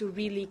 but to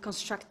really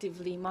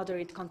constructively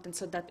moderate content,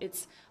 so that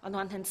it's on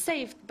one hand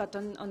safe, but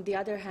on the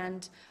other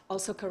hand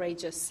also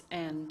courageous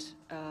and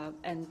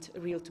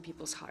real to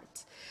people's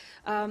hearts.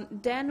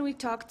 Then we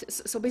talked,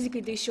 so basically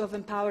the issue of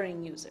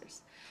empowering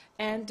users.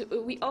 And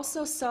we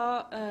also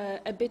saw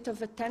a bit of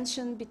a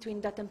tension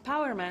between that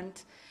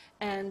empowerment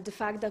and the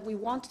fact that we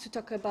want to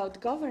talk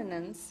about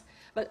governance,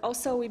 but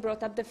also we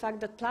brought up the fact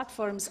that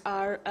platforms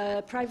are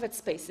private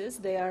spaces.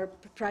 They are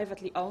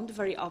privately owned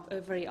very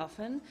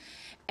often.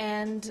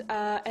 And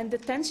the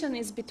tension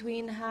is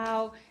between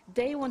how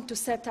they want to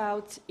set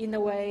out, in a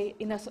way,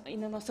 in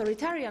an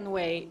authoritarian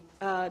way,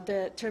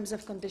 the terms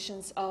and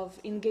conditions of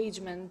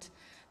engagement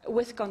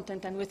with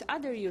content and with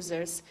other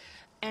users,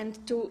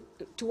 and to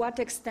what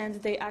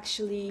extent they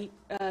actually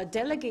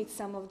delegate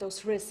some of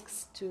those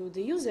risks to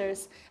the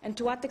users, and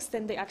to what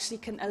extent they actually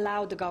can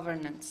allow the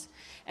governance.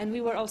 And we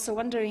were also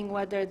wondering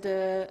whether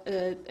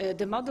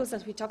the models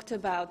that we talked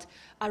about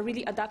are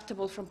really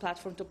adaptable from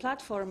platform to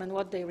platform and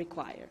what they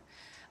require.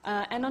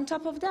 And on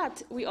top of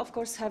that, we of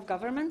course have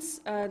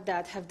governments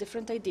that have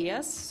different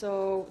ideas.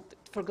 So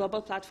for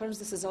global platforms,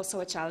 this is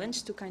also a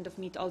challenge to kind of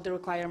meet all the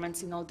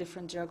requirements in all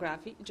different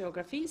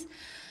geographies,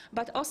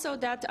 but also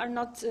that are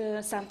not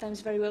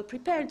sometimes very well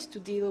prepared to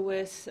deal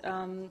with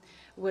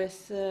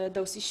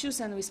those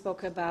issues. And we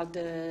spoke about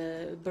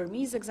the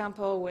Burmese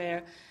example,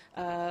 where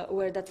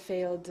that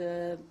failed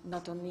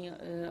not only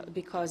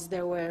because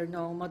there were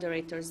no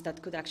moderators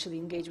that could actually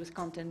engage with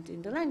content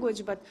in the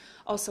language, but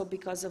also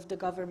because of the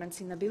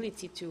government's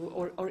inability to,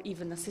 or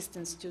even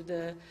assistance to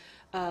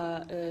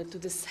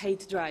this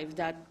hate drive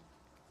that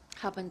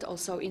happened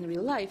also in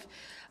real life.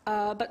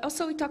 But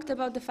also we talked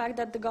about the fact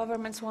that the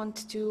governments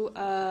want to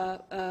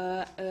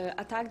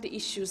attack the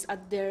issues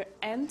at their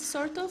end,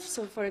 sort of.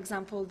 So, for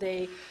example,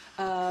 they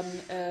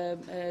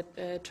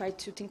try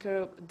to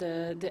tinker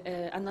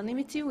the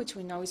anonymity, which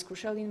we know is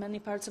crucial in many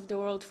parts of the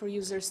world for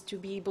users to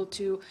be able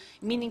to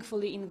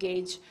meaningfully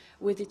engage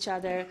with each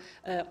other,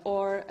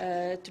 or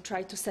to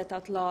try to set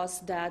out laws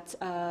that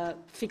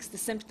fix the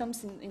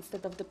symptoms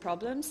instead of the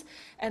problems.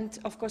 And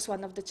of course,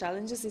 one of the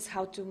challenges is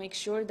how to make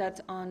sure that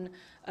on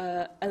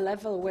a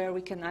level where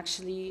we can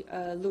actually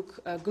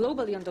look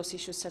globally on those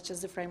issues, such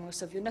as the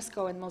frameworks of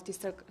UNESCO and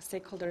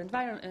multi-stakeholder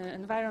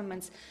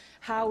environments,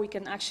 how we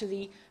can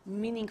actually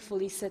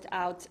meaningfully set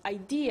out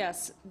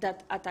ideas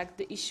that attack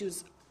the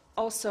issues,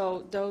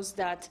 also those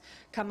that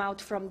come out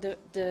from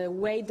the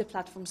way the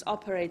platforms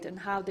operate and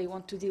how they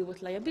want to deal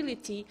with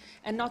liability,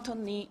 and not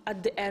only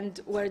at the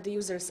end where the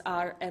users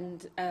are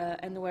and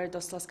where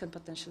those laws can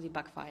potentially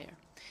backfire.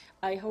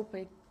 I hope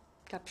I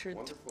captured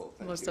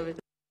most of it.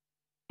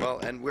 Well,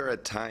 and we're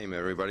at time,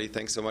 everybody.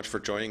 Thanks so much for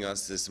joining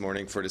us this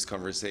morning for this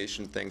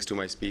conversation. Thanks to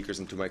my speakers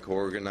and to my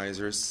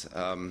co-organizers.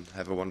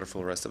 Have a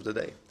wonderful rest of the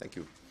day. Thank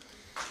you.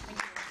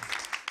 Thank you.